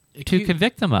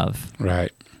convict them of.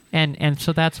 Right. And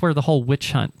so that's where the whole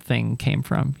witch hunt thing came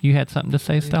from. You had something to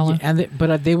say, Stella? Yeah,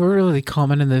 but they were really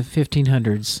common in the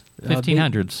 1500s.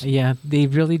 1500s. They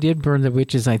really did burn the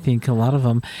witches, I think, a lot of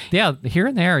them. Yeah, here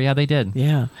and there, yeah, they did.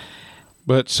 Yeah.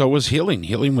 But so was healing.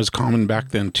 Healing was common back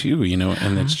then too,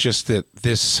 and it's just that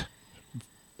this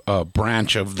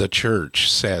branch of the church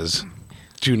says,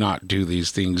 do not do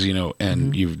these things,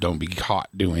 and you don't be caught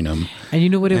doing them. And you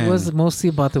know what it was mostly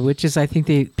about the witches? I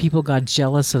think people got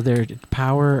jealous of their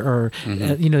power, or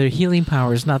their healing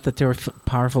powers. Not that they were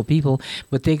powerful people,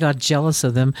 but they got jealous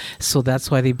of them, so that's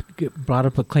why they brought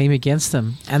up a claim against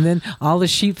them. And then all the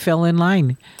sheep fell in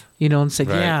line, and said,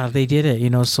 yeah, they did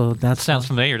it, so that sounds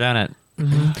familiar, doesn't it?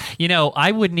 Mm-hmm.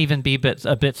 I wouldn't even be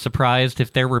a bit surprised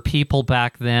if there were people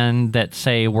back then that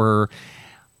say were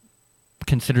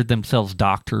considered themselves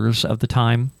doctors of the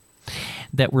time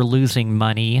that were losing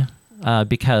money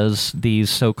because these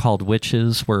so-called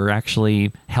witches were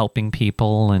actually helping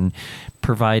people and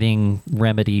providing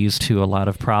remedies to a lot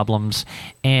of problems,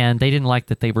 and they didn't like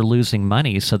that they were losing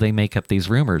money, so they make up these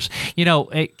rumors.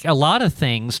 A lot of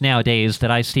things nowadays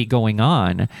that I see going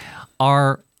on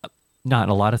are not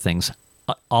a lot of things,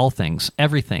 all things,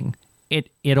 everything.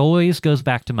 It always goes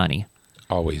back to money.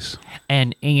 Always.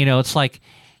 And it's like,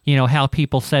 how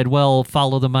people said, well,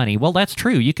 follow the money. Well, that's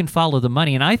true. You can follow the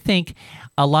money. And I think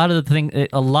a lot of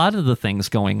the things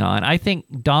going on, I think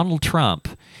Donald Trump,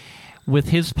 with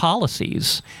his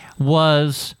policies,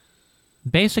 was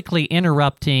basically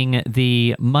interrupting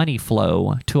the money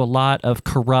flow to a lot of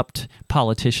corrupt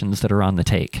politicians that are on the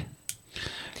take.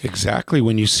 Exactly.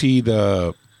 When you see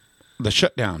the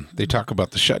shutdown, they talk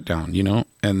about the shutdown,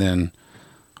 and then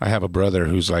I have a brother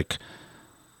who's like,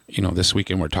 this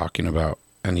weekend we're talking about,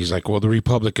 and he's like, well, the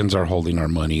Republicans are holding our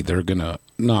money. They're going to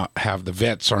not have, the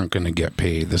vets aren't going to get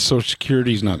paid. The Social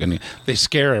Security's not going to, they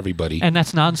scare everybody. And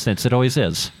that's nonsense. It always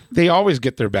is. They always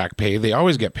get their back pay. They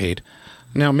always get paid.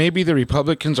 Now, maybe the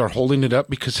Republicans are holding it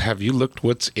up because have you looked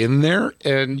what's in there?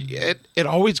 And it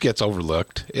always gets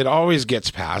overlooked. It always gets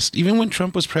passed. Even when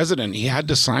Trump was president, he had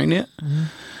to sign it. Mm-hmm.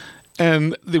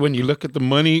 And when you look at the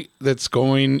money that's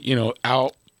going,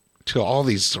 out to all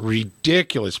these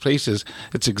ridiculous places,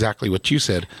 it's exactly what you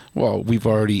said. Well, we've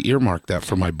already earmarked that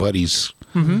for my buddies,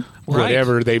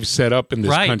 whatever they've set up in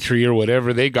this country or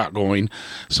whatever they got going.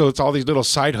 So it's all these little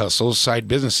side hustles, side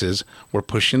businesses. We're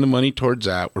pushing the money towards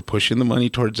that. We're pushing the money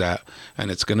towards that. And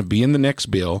it's going to be in the next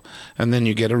bill. And then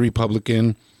you get a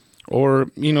Republican, or,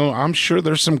 I'm sure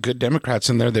there's some good Democrats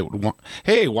in there that would want,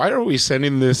 hey, why are we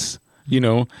sending this,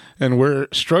 and we're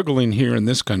struggling here in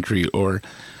this country, or...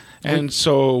 And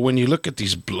so when you look at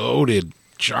these bloated,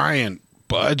 giant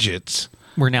budgets...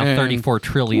 We're now $34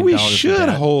 trillion. We should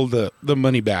hold the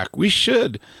money back. We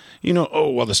should.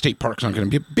 The state park's not going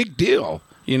to be a big deal.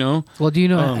 Well, do you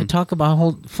know, talk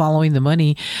about following the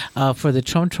money for the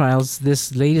Trump trials.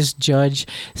 This latest judge,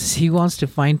 he wants to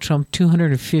fine Trump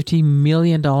 $250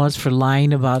 million for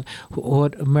lying about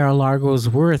what Mar-a-Lago is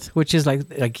worth, which is, like,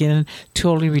 again,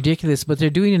 totally ridiculous. But they're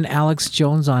doing an Alex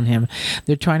Jones on him.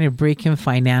 They're trying to break him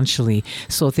financially.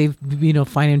 So if they,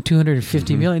 fine him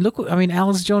 $250 million. Look,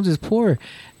 Alex Jones is poor.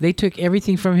 They took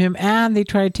everything from him, and they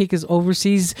tried to take his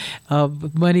overseas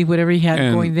money, whatever he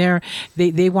had going there.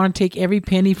 They want to take every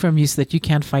penny from you so that you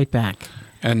can't fight back.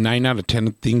 And 9 out of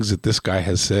 10 things that this guy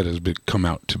has said has come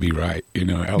out to be right.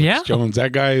 Alex Jones,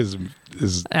 that guy is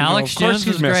Alex Jones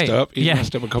he's is messed great. up. He's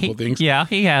messed up a couple of things. Yeah,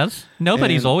 he has.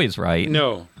 Nobody's always right.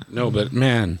 No, but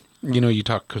man, you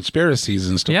talk conspiracies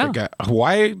and stuff like that.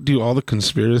 Why do all the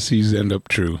conspiracies end up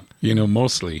true? You know,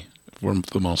 mostly for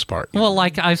the most part. Well,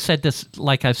 like I've said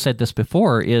this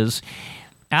before, is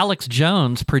Alex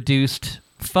Jones produced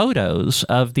photos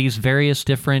of these various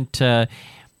different,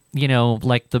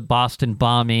 like the Boston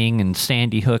bombing and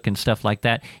Sandy Hook and stuff like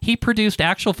that. He produced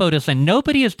actual photos, and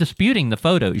nobody is disputing the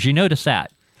photos. You notice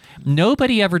that.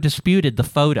 Nobody ever disputed the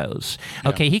photos.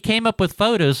 Okay, he came up with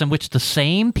photos in which the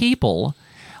same people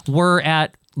were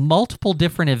at multiple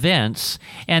different events,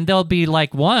 and there'll be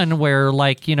like one where,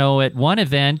 at one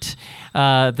event,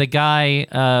 the guy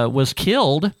was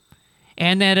killed,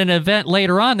 and then an event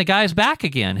later on, the guy's back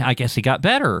again. I guess he got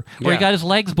better, or he got his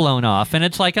legs blown off, and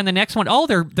it's like on the next one,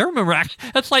 they're miraculous.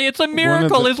 It's like it's a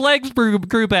miracle his legs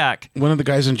grew back. One of the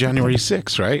guys on January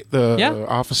 6th, right? The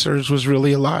officers was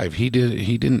really alive. He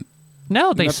didn't.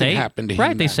 No, they nothing say happened to him.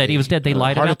 right. They said he was dead. They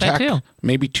lied heart about attack, that too.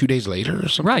 Maybe 2 days later or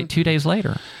something. Right, 2 days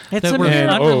later. It's That a were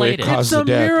miracle. unrelated. It caused It's a the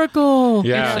death. miracle.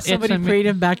 Yeah. Somebody It's a prayed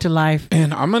him back to life.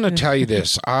 And I'm going to tell you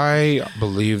this. I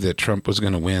believe that Trump was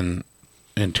going to win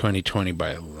in 2020 by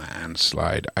a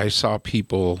landslide. I saw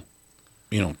people,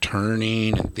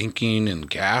 turning and thinking, and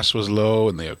gas was low,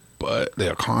 and the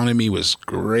economy was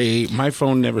great. My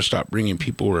phone never stopped ringing.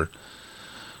 People were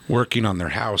working on their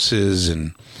houses,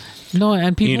 and No,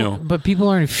 and people, but people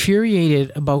are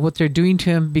infuriated about what they're doing to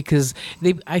him because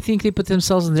I think they put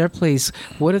themselves in their place.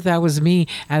 What if that was me?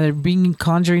 And they're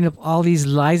conjuring up all these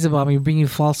lies about me, bringing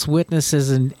false witnesses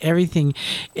and everything.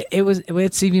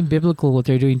 It's even biblical what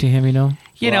they're doing to him, And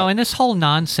this whole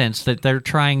nonsense that they're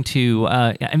trying to,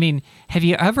 have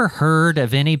you ever heard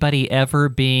of anybody ever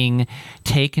being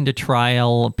taken to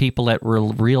trial, people that were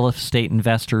real estate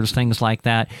investors, things like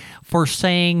that, for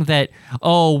saying that,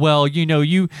 oh, well,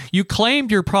 you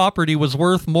claimed your property was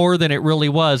worth more than it really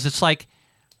was? It's like,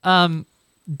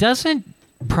 doesn't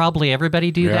probably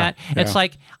everybody do that? Yeah. It's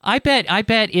like, I bet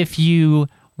if you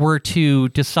were to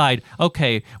decide,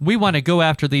 okay, we want to go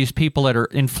after these people that are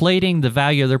inflating the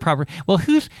value of their property. Well,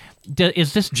 is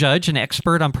this judge an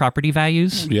expert on property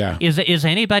values? Yeah. Is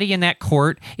anybody in that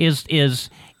court? Is this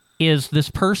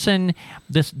person,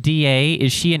 this DA,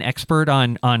 is she an expert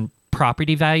on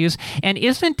property values? And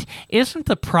isn't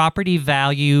the property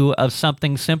value of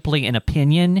something simply an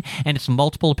opinion, and it's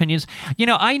multiple opinions?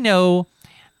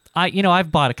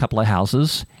 I've bought a couple of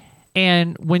houses.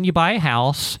 And when you buy a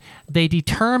house, they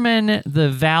determine the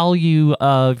value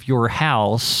of your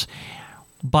house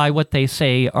by what they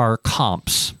say are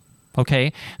comps.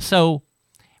 Okay? So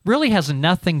really has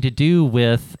nothing to do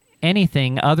with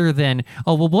anything other than,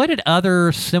 oh, well, what did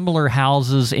other similar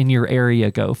houses in your area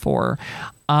go for?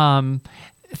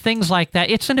 Things like that.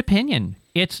 It's an opinion.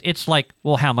 It's like,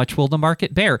 well, how much will the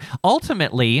market bear?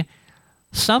 Ultimately,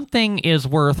 something is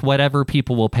worth whatever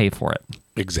people will pay for it.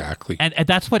 Exactly. And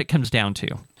that's what it comes down to.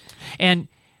 And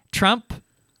Trump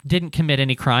didn't commit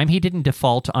any crime. He didn't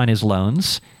default on his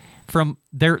loans.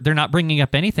 They're not bringing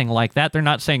up anything like that. They're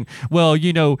not saying, well,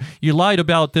 you lied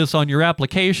about this on your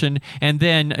application and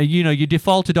then, you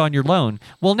defaulted on your loan.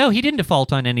 Well, no, he didn't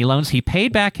default on any loans. He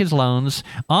paid back his loans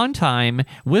on time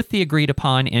with the agreed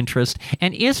upon interest.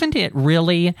 And isn't it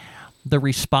really the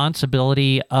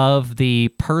responsibility of the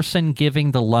person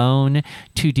giving the loan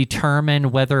to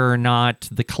determine whether or not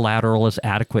the collateral is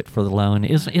adequate for the loan?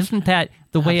 Isn't that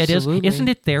the way Absolutely. it is? Isn't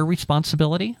it their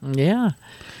responsibility? Yeah.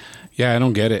 Yeah, I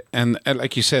don't get it. And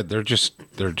like you said, they're just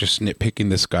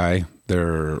nitpicking this guy.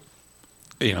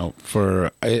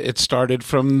 It started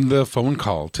from the phone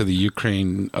call to the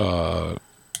Ukraine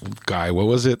guy. What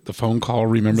was it? The phone call?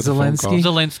 Remember the phone call?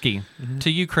 Zelensky to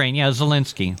Ukraine. Yeah,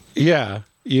 Zelensky. Yeah.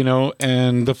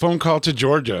 And the phone call to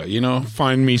Georgia,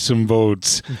 find me some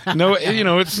votes. No,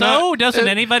 it's not. No, doesn't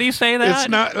anybody say that? It's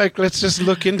not like, let's just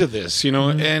look into this,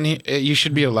 and you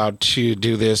should be allowed to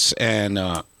do this. And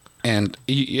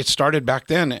it started back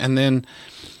then. And then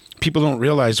people don't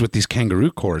realize with these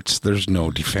kangaroo courts, there's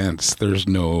no defense. There's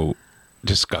no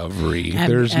discovery.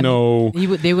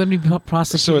 They wouldn't be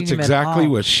prosecuting So it's him at exactly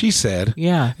all. what she said.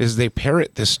 Yeah. Is they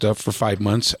parrot this stuff for 5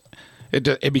 months.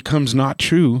 It becomes not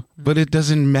true, but it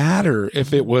doesn't matter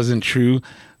if it wasn't true.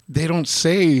 They don't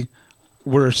say,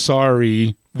 we're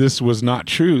sorry, this was not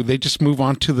true. They just move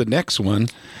on to the next one.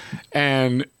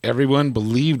 And everyone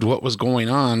believed what was going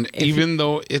on, even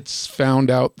though it's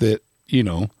found out that,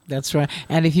 That's right.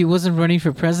 And if he wasn't running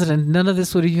for president, none of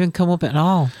this would have even come up at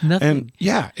all. Nothing. And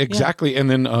yeah, exactly. Yeah. And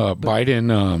then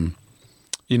Biden...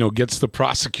 gets the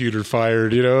prosecutor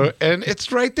fired, and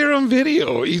it's right there on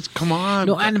video. Come on.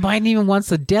 No, and Biden even wants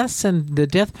the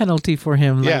death penalty for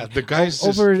him. Yeah, the guy's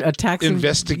over attacking,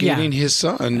 investigating his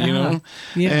son,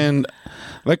 Yeah. And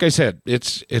like I said,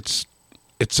 it's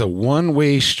a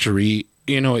one-way street.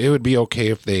 It would be okay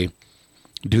if they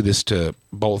do this to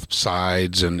both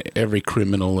sides and every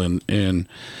criminal, and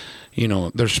you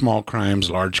know, there's small crimes,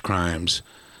 large crimes.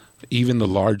 Even the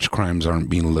large crimes aren't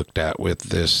being looked at with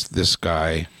this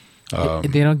guy.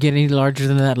 They don't get any larger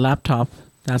than that laptop.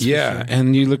 That's for sure.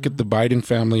 And you look at the Biden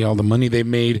family, all the money they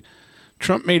made.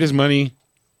 Trump made his money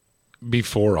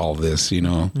before all this, you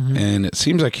know, and it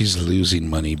seems like he's losing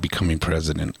money becoming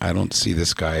president. I don't see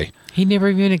this guy. He never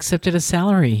even accepted a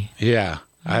salary. Yeah,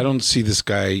 I don't see this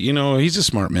guy. You know, he's a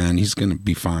smart man. He's going to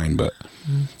be fine, but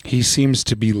he seems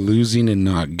to be losing and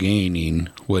not gaining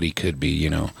what he could be,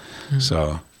 you know.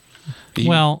 So,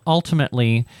 Well,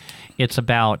 ultimately, it's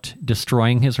about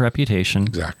destroying his reputation.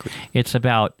 exactly. It's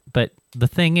about, but the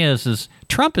thing is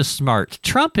Trump is smart.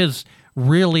 Trump is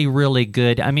really, really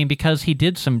good. I mean, because he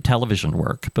did some television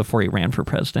work before he ran for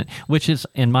president, which is,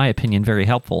 in my opinion, very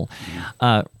helpful.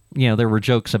 You know, there were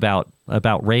jokes about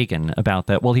Reagan about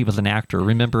that. Well, he was an actor.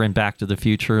 Remember in Back to the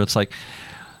Future? It's like,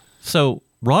 so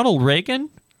Ronald Reagan,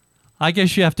 I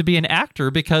guess you have to be an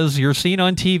actor because you're seen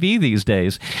on TV these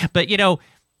days. But, you know,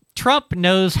 Trump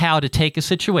knows how to take a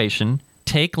situation,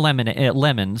 take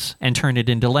lemons, and turn it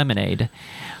into lemonade.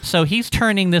 So he's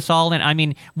turning this all in. I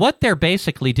mean, what they're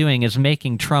basically doing is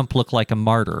making Trump look like a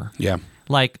martyr. Yeah.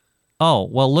 Like, oh,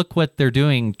 well, look what they're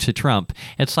doing to Trump.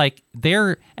 It's like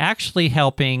they're actually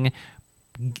helping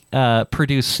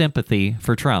produce sympathy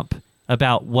for Trump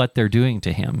about what they're doing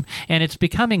to him. And it's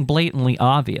becoming blatantly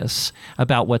obvious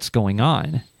about what's going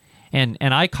on. And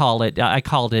I call it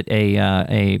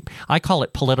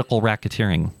political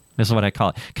racketeering. Is what I call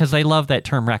it, because they love that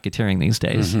term racketeering these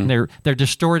days. They're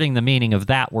distorting the meaning of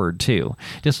that word too,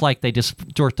 just like they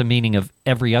distort the meaning of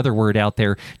every other word out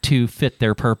there to fit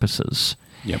their purposes.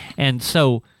 Yep. And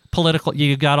so political,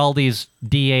 you got all these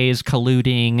DAs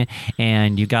colluding,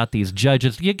 and you got these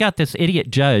judges. You got this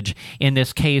idiot judge in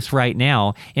this case right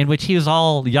now, in which he was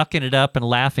all yucking it up and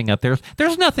laughing up there.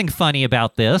 There's nothing funny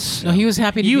about this. No, he was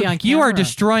happy to be on camera. You are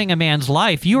destroying a man's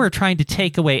life. You are trying to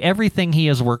take away everything he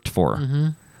has worked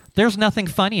for. There's nothing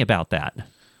funny about that.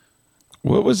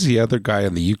 What was the other guy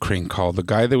in the Ukraine called? The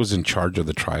guy that was in charge of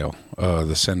the trial,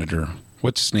 the senator.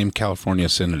 What's his name? California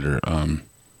senator.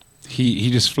 He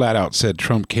just flat out said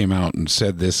Trump came out and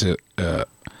said this. What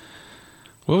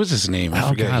was his name? I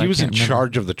forget. God, he was in remember.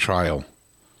 charge of the trial.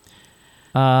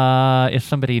 If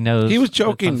somebody knows, He was it's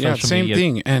on joking. Yeah, social same media,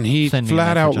 thing. And he send me a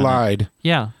flat out message on it. lied.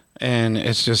 Yeah. And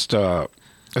it's just,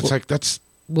 it's like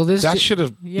Well, this that should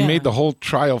have made the whole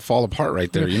trial fall apart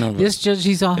right there. You know, This judge,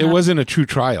 he's all. it wasn't a true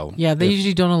trial. Yeah, they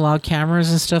usually don't allow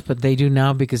cameras and stuff, but they do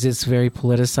now because it's very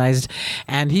politicized.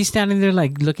 And he's standing there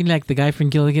like looking like the guy from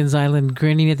Gilligan's Island,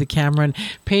 grinning at the camera and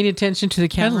paying attention to the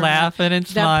camera. And laughing and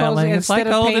That smiling. pose, It's like, instead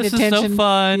of oh, paying this is so attention-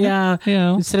 fun. Yeah, You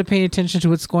know. instead of paying attention to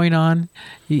what's going on.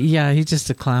 Yeah, he's just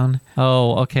a clown.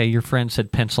 Oh, okay. Your friend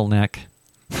said pencil neck.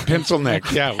 Pencil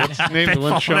neck. Yeah, what's his name? The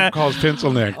one Trump calls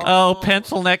pencil neck. Oh,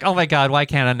 pencil neck. Oh my God. Why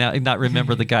can't I not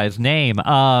remember the guy's name?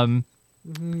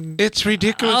 It's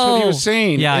ridiculous what he was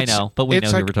saying. Yeah, It's- I know, but we know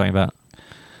it's who like- we're talking about.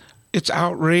 It's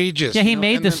outrageous. Yeah, he you know,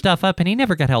 made and this then stuff up, and he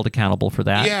never got held accountable for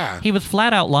that. Yeah. He was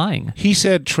flat out lying. He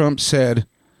said Trump said,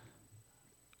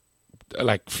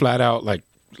 like flat out, like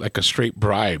a straight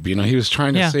bribe. You know, he was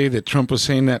trying to say that Trump was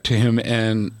saying that to him,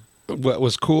 and what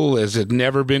was cool is it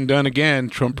never been done again.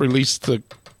 Trump released the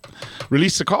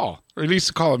call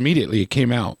immediately. It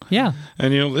came out. Yeah.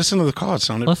 And, you know, listen to the call. It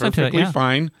sounded Listen to it, perfectly yeah.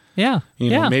 fine. Yeah. You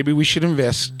know, yeah. maybe we should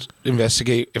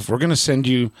investigate if we're going to send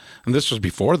you, and this was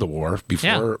before the war,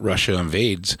 before Russia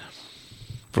invades.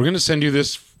 If we're going to send you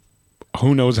this,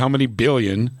 who knows how many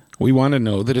billion, we want to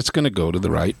know that it's going to go to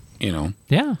the right, you know.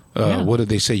 Yeah. Yeah. What did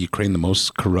they say? Ukraine, the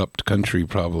most corrupt country,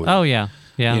 probably. Oh, yeah.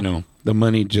 Yeah. You know, the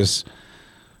money just...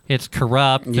 It's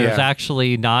corrupt. There's Yeah.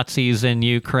 actually Nazis in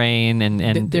Ukraine,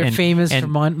 and They're famous for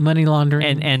money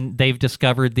laundering. and they've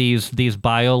discovered these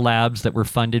biolabs that were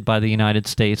funded by the United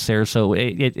States there. So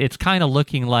it's kind of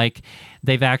looking like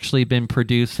they've actually been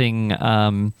producing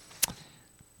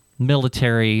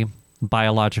military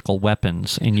biological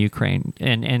weapons in Ukraine,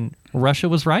 and Russia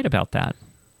was right about that.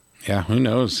 Yeah, who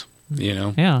knows? You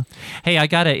know? Yeah. Hey, I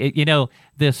got to, you know,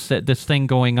 this thing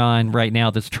going on right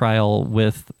now, this trial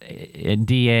with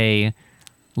DA,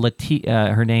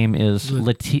 her name is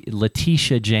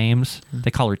Letitia James. They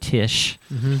call her Tish.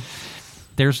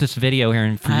 There's this video here,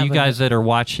 and for you guys that are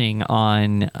watching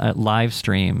on live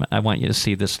stream, I want you to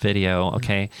see this video,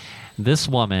 okay? This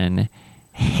woman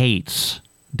hates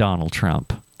Donald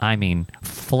Trump. I mean,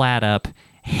 flat up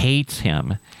hates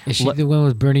him. Is she the one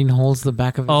with burning holes in the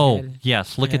back of his head?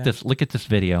 Yes. Look at this. Look at this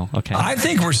video. Okay. I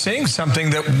think we're seeing something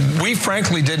that we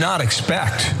frankly did not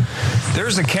expect.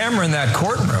 There's a camera in that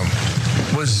courtroom.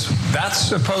 Was that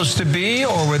supposed to be,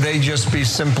 or would they just be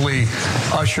simply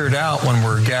ushered out when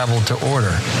we're gavelled to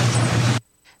order?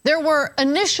 There were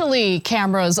initially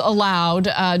cameras allowed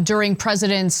during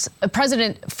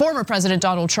former President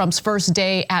Donald Trump's first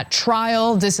day at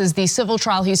trial. This is the civil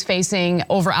trial he's facing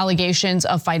over allegations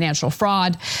of financial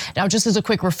fraud. Now, just as a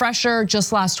quick refresher,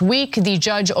 just last week, the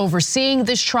judge overseeing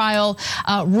this trial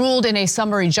ruled in a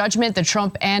summary judgment that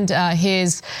Trump and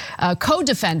his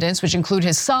co-defendants, which include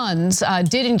his sons,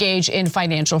 did engage in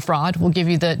financial fraud. We'll give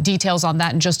you the details on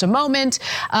that in just a moment.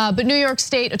 But New York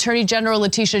State Attorney General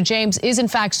Letitia James is in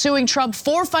fact suing Trump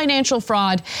for financial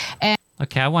fraud. And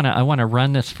okay, I want to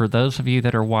run this for those of you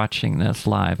that are watching this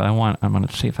live. I'm going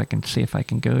to see if I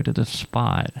can go to the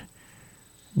spot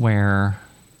where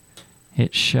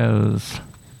it shows.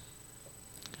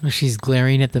 She's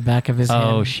glaring at the back of his head.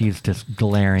 Oh, she's just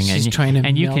glaring. She's trying to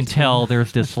and you melt can tell him.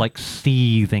 there's this like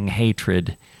seething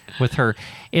hatred with her.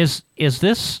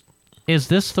 Is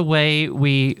this the way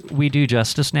we do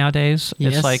justice nowadays?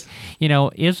 Yes. It's like,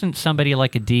 isn't somebody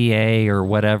like a DA or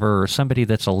whatever, or somebody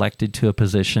that's elected to a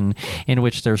position in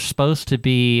which they're supposed to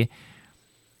be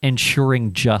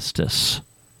ensuring justice?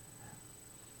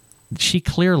 She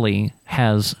clearly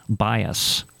has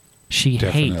bias. She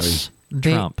Definitely. hates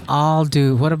They Trump. all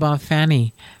do. What about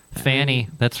Fannie? Fannie,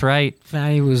 that's right.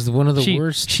 Fannie was one of the She,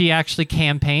 worst. she actually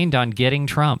campaigned on getting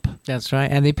Trump. That's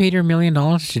right. And they paid her $1 million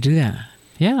to do that.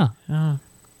 Yeah. Oh.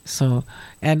 So,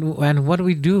 and what do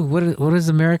we do? What does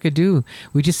America do?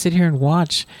 We just sit here and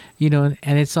watch, and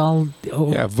it's all.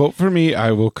 Oh, Yeah, vote for me.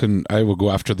 I will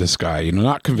go after this guy.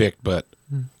 Not convict, but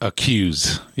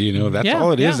accuse. That's Yeah,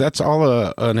 all it is. yeah. That's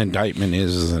all an indictment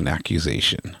is an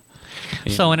accusation.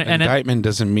 So, and indictment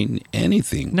doesn't mean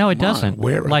anything. No, it Come on, doesn't.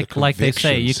 where are Like the they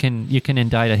say, you can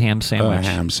indict a ham convictions? sandwich. A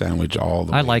ham sandwich all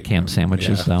the way. I like ham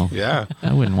sandwiches, Yeah. though. Yeah.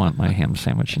 I wouldn't want my ham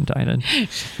sandwich indicted.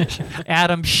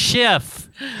 Adam Schiff.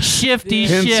 Shifty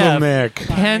Pencil Schiff. neck.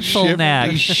 Pencil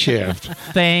neck. Shift.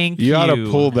 Thank you. You ought to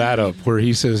pull that up where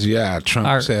he says, yeah,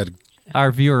 Trump said.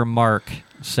 Our viewer, Mark,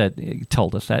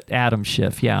 told us that. Adam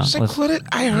Schiff, yeah. It's like,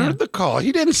 I heard the call.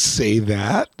 He didn't say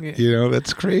that.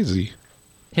 That's crazy.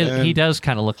 He does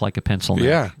kind of look like a pencil neck.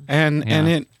 Yeah. And Yeah.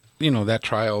 it, that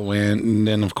trial went, and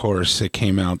then, of course, it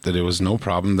came out that it was no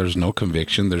problem. There's no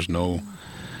conviction. There's no,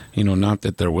 not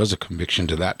that there was a conviction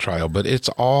to that trial, but it's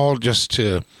all just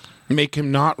to make him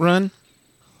not run,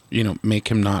 make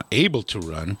him not able to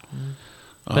run.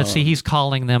 But see, he's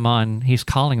calling them on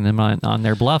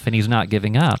their bluff, and he's not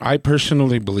giving up. I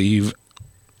personally believe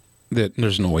that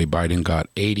there's no way Biden got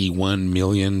 81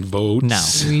 million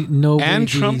votes. No. And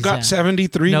Trump got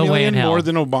 73 No way in million hell. more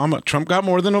than Obama. Trump got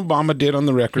more than Obama did on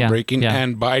the record breaking, yeah.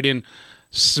 and Biden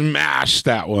smashed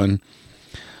that one.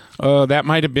 That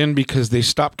might have been because they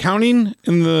stopped counting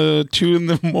in the 2 in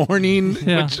the morning,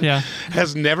 which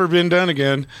has never been done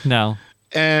again. No.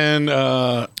 And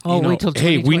wait till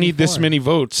hey, we need this 2024. many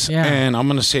votes, Yeah. and I'm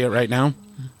going to say it right now.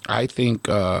 I think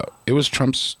it was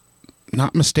Trump's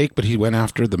not mistake, but he went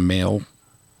after the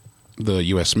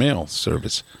U.S. mail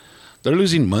service. They're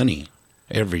losing money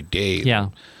every day. Yeah.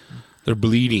 They're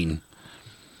bleeding.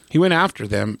 He went after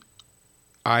them.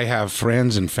 I have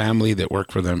friends and family that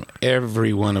work for them.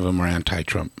 Every one of them are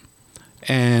anti-Trump.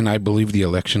 And I believe the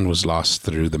election was lost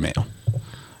through the mail.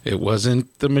 It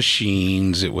wasn't the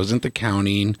machines. It wasn't the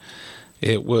counting.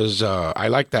 It was, I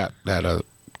like that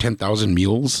 10,000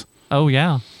 mules. Oh,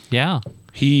 yeah. Yeah.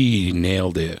 He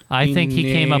nailed it. I think he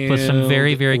came up with some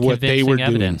very, very what they convincing were doing.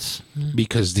 evidence.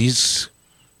 Because these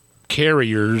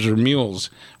carriers or mules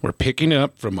were picking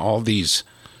up from all these.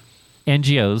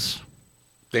 NGOs.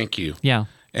 Thank you. Yeah.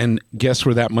 And guess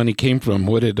where that money came from?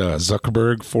 What did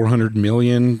Zuckerberg, $400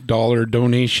 million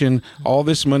donation? All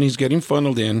this money's getting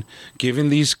funneled in, giving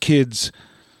these kids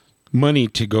money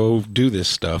to go do this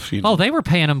stuff. Oh, they were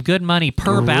paying them good money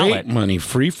per Great ballot. money,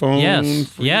 free phone, Yes,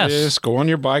 free yes. this, go on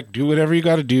your bike, do whatever you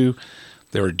got to do.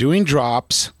 They were doing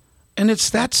drops, and it's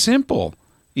that simple.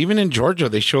 Even in Georgia,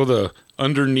 they show the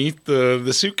underneath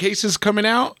the suitcases coming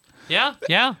out. Yeah,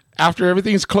 yeah. After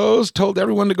everything's closed, told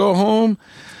everyone to go home.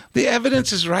 The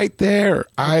evidence is right there.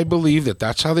 I believe that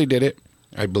that's how they did it.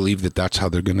 I believe that that's how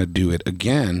they're going to do it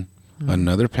again.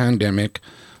 Another pandemic,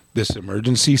 this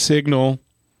emergency signal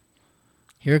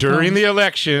Here it during comes. the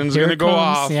election is Here going to it go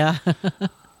comes, off. Yeah.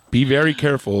 Be very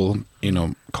careful.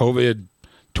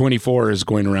 COVID-24 is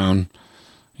going around.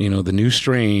 The new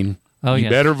strain. Oh, you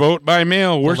yes. better vote by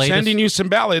mail. We're latest- sending you some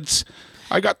ballots.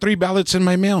 I got 3 ballots in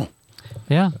my mail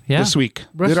Yeah, yeah. this week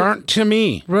Russia- that aren't to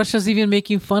me. Russia's even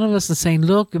making fun of us and saying,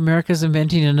 look, America's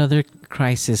inventing another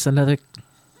crisis, another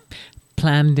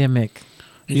pandemic.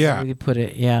 Yeah. Really put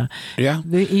it. Yeah. Yeah.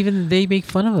 They make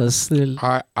fun of us.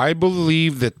 I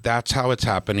believe that's how it's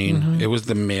happening. It was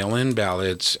the mail-in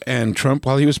ballots, and Trump,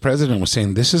 while he was president, was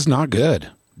saying, this is not good.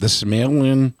 This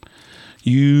mail-in,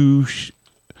 you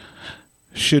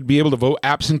should be able to vote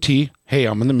absentee. Hey,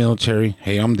 I'm in the military.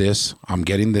 Hey, I'm this. I'm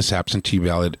getting this absentee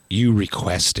ballot. You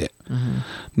request it.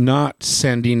 Not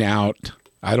sending out,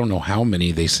 I don't know how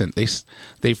many they sent.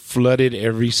 They flooded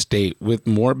every state with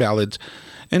more ballots,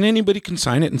 and anybody can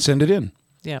sign it and send it in.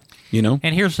 Yeah. You know?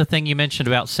 And here's the thing you mentioned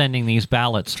about sending these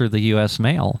ballots through the U.S.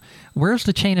 mail. Where's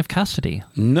the chain of custody?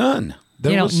 None.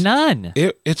 None.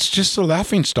 It's just a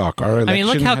laughing stock. Our election. I mean,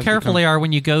 look how careful they are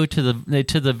when you go to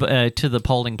the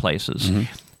polling places,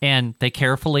 and they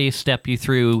carefully step you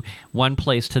through one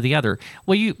place to the other.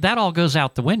 Well, that all goes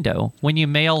out the window when you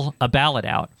mail a ballot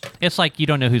out. It's like you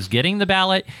don't know who's getting the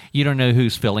ballot, you don't know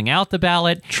who's filling out the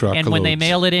ballot, and when they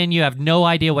mail it in, you have no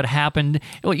idea what happened.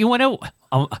 You want to.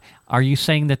 Are you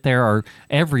saying that there are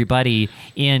everybody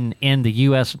in the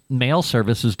U.S. mail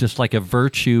service is just like a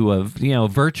virtue of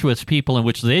virtuous people in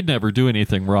which they'd never do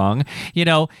anything wrong,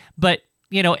 But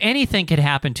anything could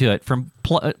happen to it from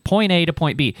point A to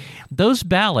point B. Those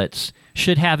ballots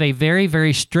should have a very,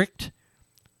 very strict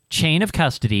chain of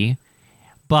custody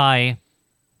by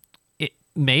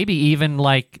maybe even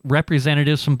like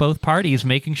representatives from both parties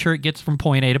making sure it gets from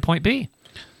point A to point B.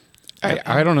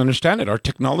 I don't understand it. Our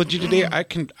technology today, I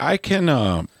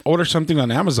can order something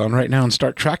on Amazon right now and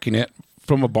start tracking it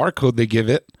from a barcode they give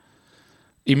it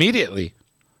immediately,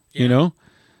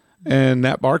 and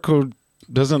that barcode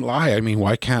doesn't lie. I mean,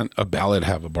 why can't a ballot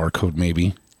have a barcode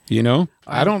maybe?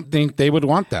 I don't think they would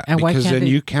want that, because then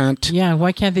you can't. Yeah,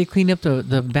 why can't they clean up the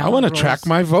ballot? I want to track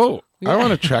my vote. I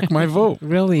want to track my vote.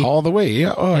 Really? All the way.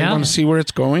 Yeah. I want to see where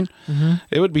it's going.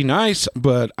 It would be nice,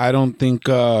 but I don't think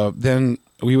then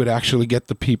we would actually get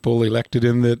the people elected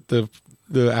in that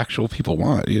the actual people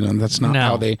want. That's not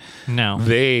how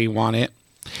they want it.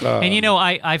 And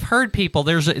I've heard people.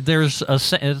 There's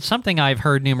something I've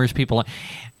heard numerous people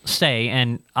say,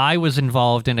 and I was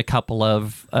involved in a couple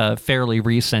of fairly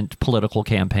recent political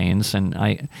campaigns, and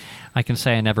I can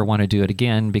say I never want to do it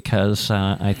again because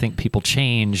I think people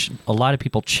change. A lot of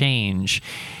people change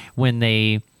when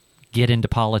they get into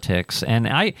politics, and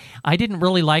I didn't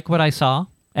really like what I saw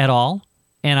at all.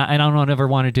 And I don't ever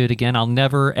want to do it again. I'll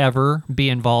never, ever be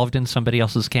involved in somebody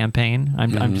else's campaign.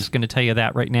 I'm just going to tell you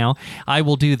that right now. I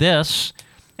will do this,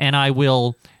 and I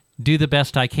will do the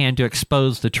best I can to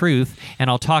expose the truth, and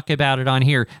I'll talk about it on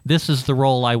here. This is the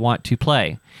role I want to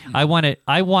play. I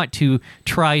want to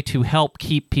try to help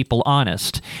keep people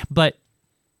honest. But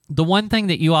the one thing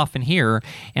that you often hear,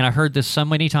 and I heard this so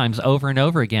many times over and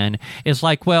over again, is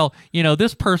like, well,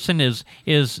 this person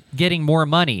is getting more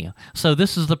money, so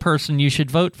this is the person you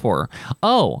should vote for.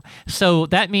 Oh, so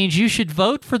that means you should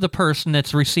vote for the person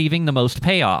that's receiving the most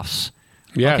payoffs.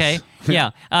 Yes. Okay?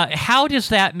 Yeah. How does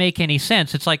that make any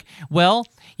sense? It's like, well,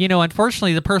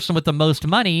 unfortunately, the person with the most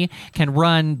money can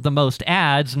run the most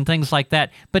ads and things like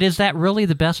that. But is that really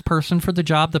the best person for the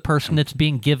job, the person that's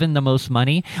being given the most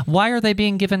money? Why are they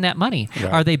being given that money?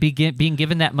 Right. Are they being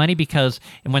given that money because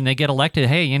when they get elected,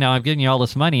 hey, I'm giving you all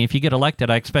this money. If you get elected,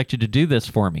 I expect you to do this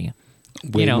for me.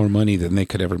 Way more money than they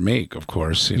could ever make, of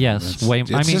course. Yes.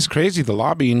 It's just crazy. The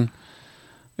lobbying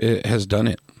has done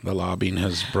it. The lobbying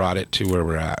has brought it to where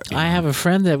we're at. I have a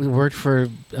friend that worked for,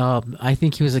 I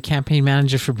think he was a campaign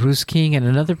manager for Bruce King, and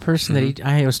another person that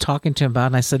I was talking to him about,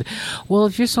 and I said, well,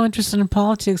 if you're so interested in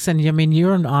politics, and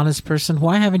you're an honest person,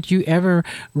 why haven't you ever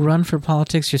run for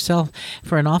politics yourself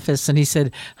for an office? And he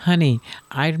said, honey,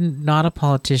 I'm not a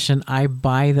politician. I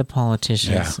buy the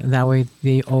politicians. Yeah. And that way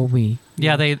they owe me.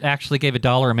 Yeah, they actually gave a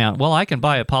dollar amount. Well, I can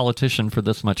buy a politician for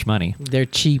this much money. They're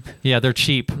cheap. Yeah, they're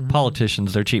cheap.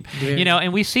 Politicians, they're cheap.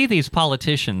 And we see these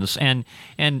politicians and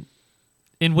in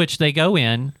which they go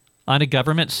in on a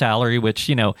government salary,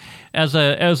 which, as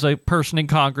a person in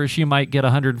Congress, you might get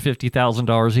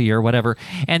 $150,000 a year, whatever.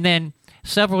 And then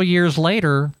several years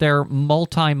later, they're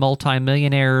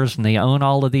multi-millionaires, and they own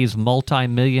all of these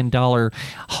multi-million-dollar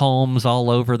homes all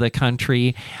over the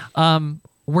country.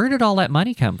 Where did all that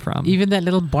money come from? Even that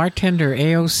little bartender,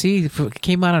 AOC,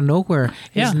 came out of nowhere,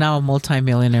 is now a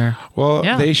multimillionaire. Well,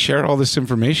 they share all this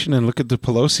information, and look at the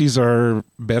Pelosi's are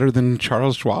better than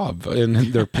Charles Schwab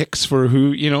and their picks for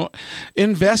who,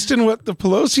 invest in what the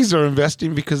Pelosi's are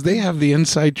investing because they have the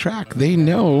inside track. They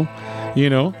know, They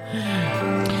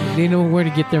know where to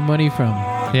get their money from.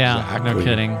 Yeah, exactly. No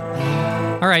kidding.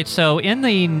 All right, so in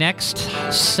the next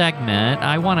segment,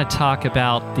 I want to talk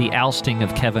about the ousting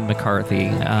of Kevin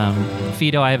McCarthy.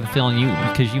 Fido, I have a feeling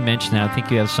because you mentioned that, I think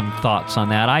you have some thoughts on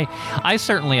that. I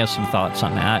certainly have some thoughts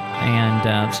on that.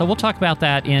 And so we'll talk about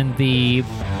that in the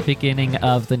beginning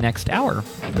of the next hour,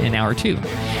 in hour 2.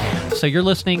 So you're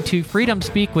listening to Freedom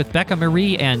Speak with Becca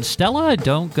Marie and Stella.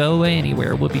 Don't go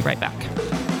anywhere. We'll be right back.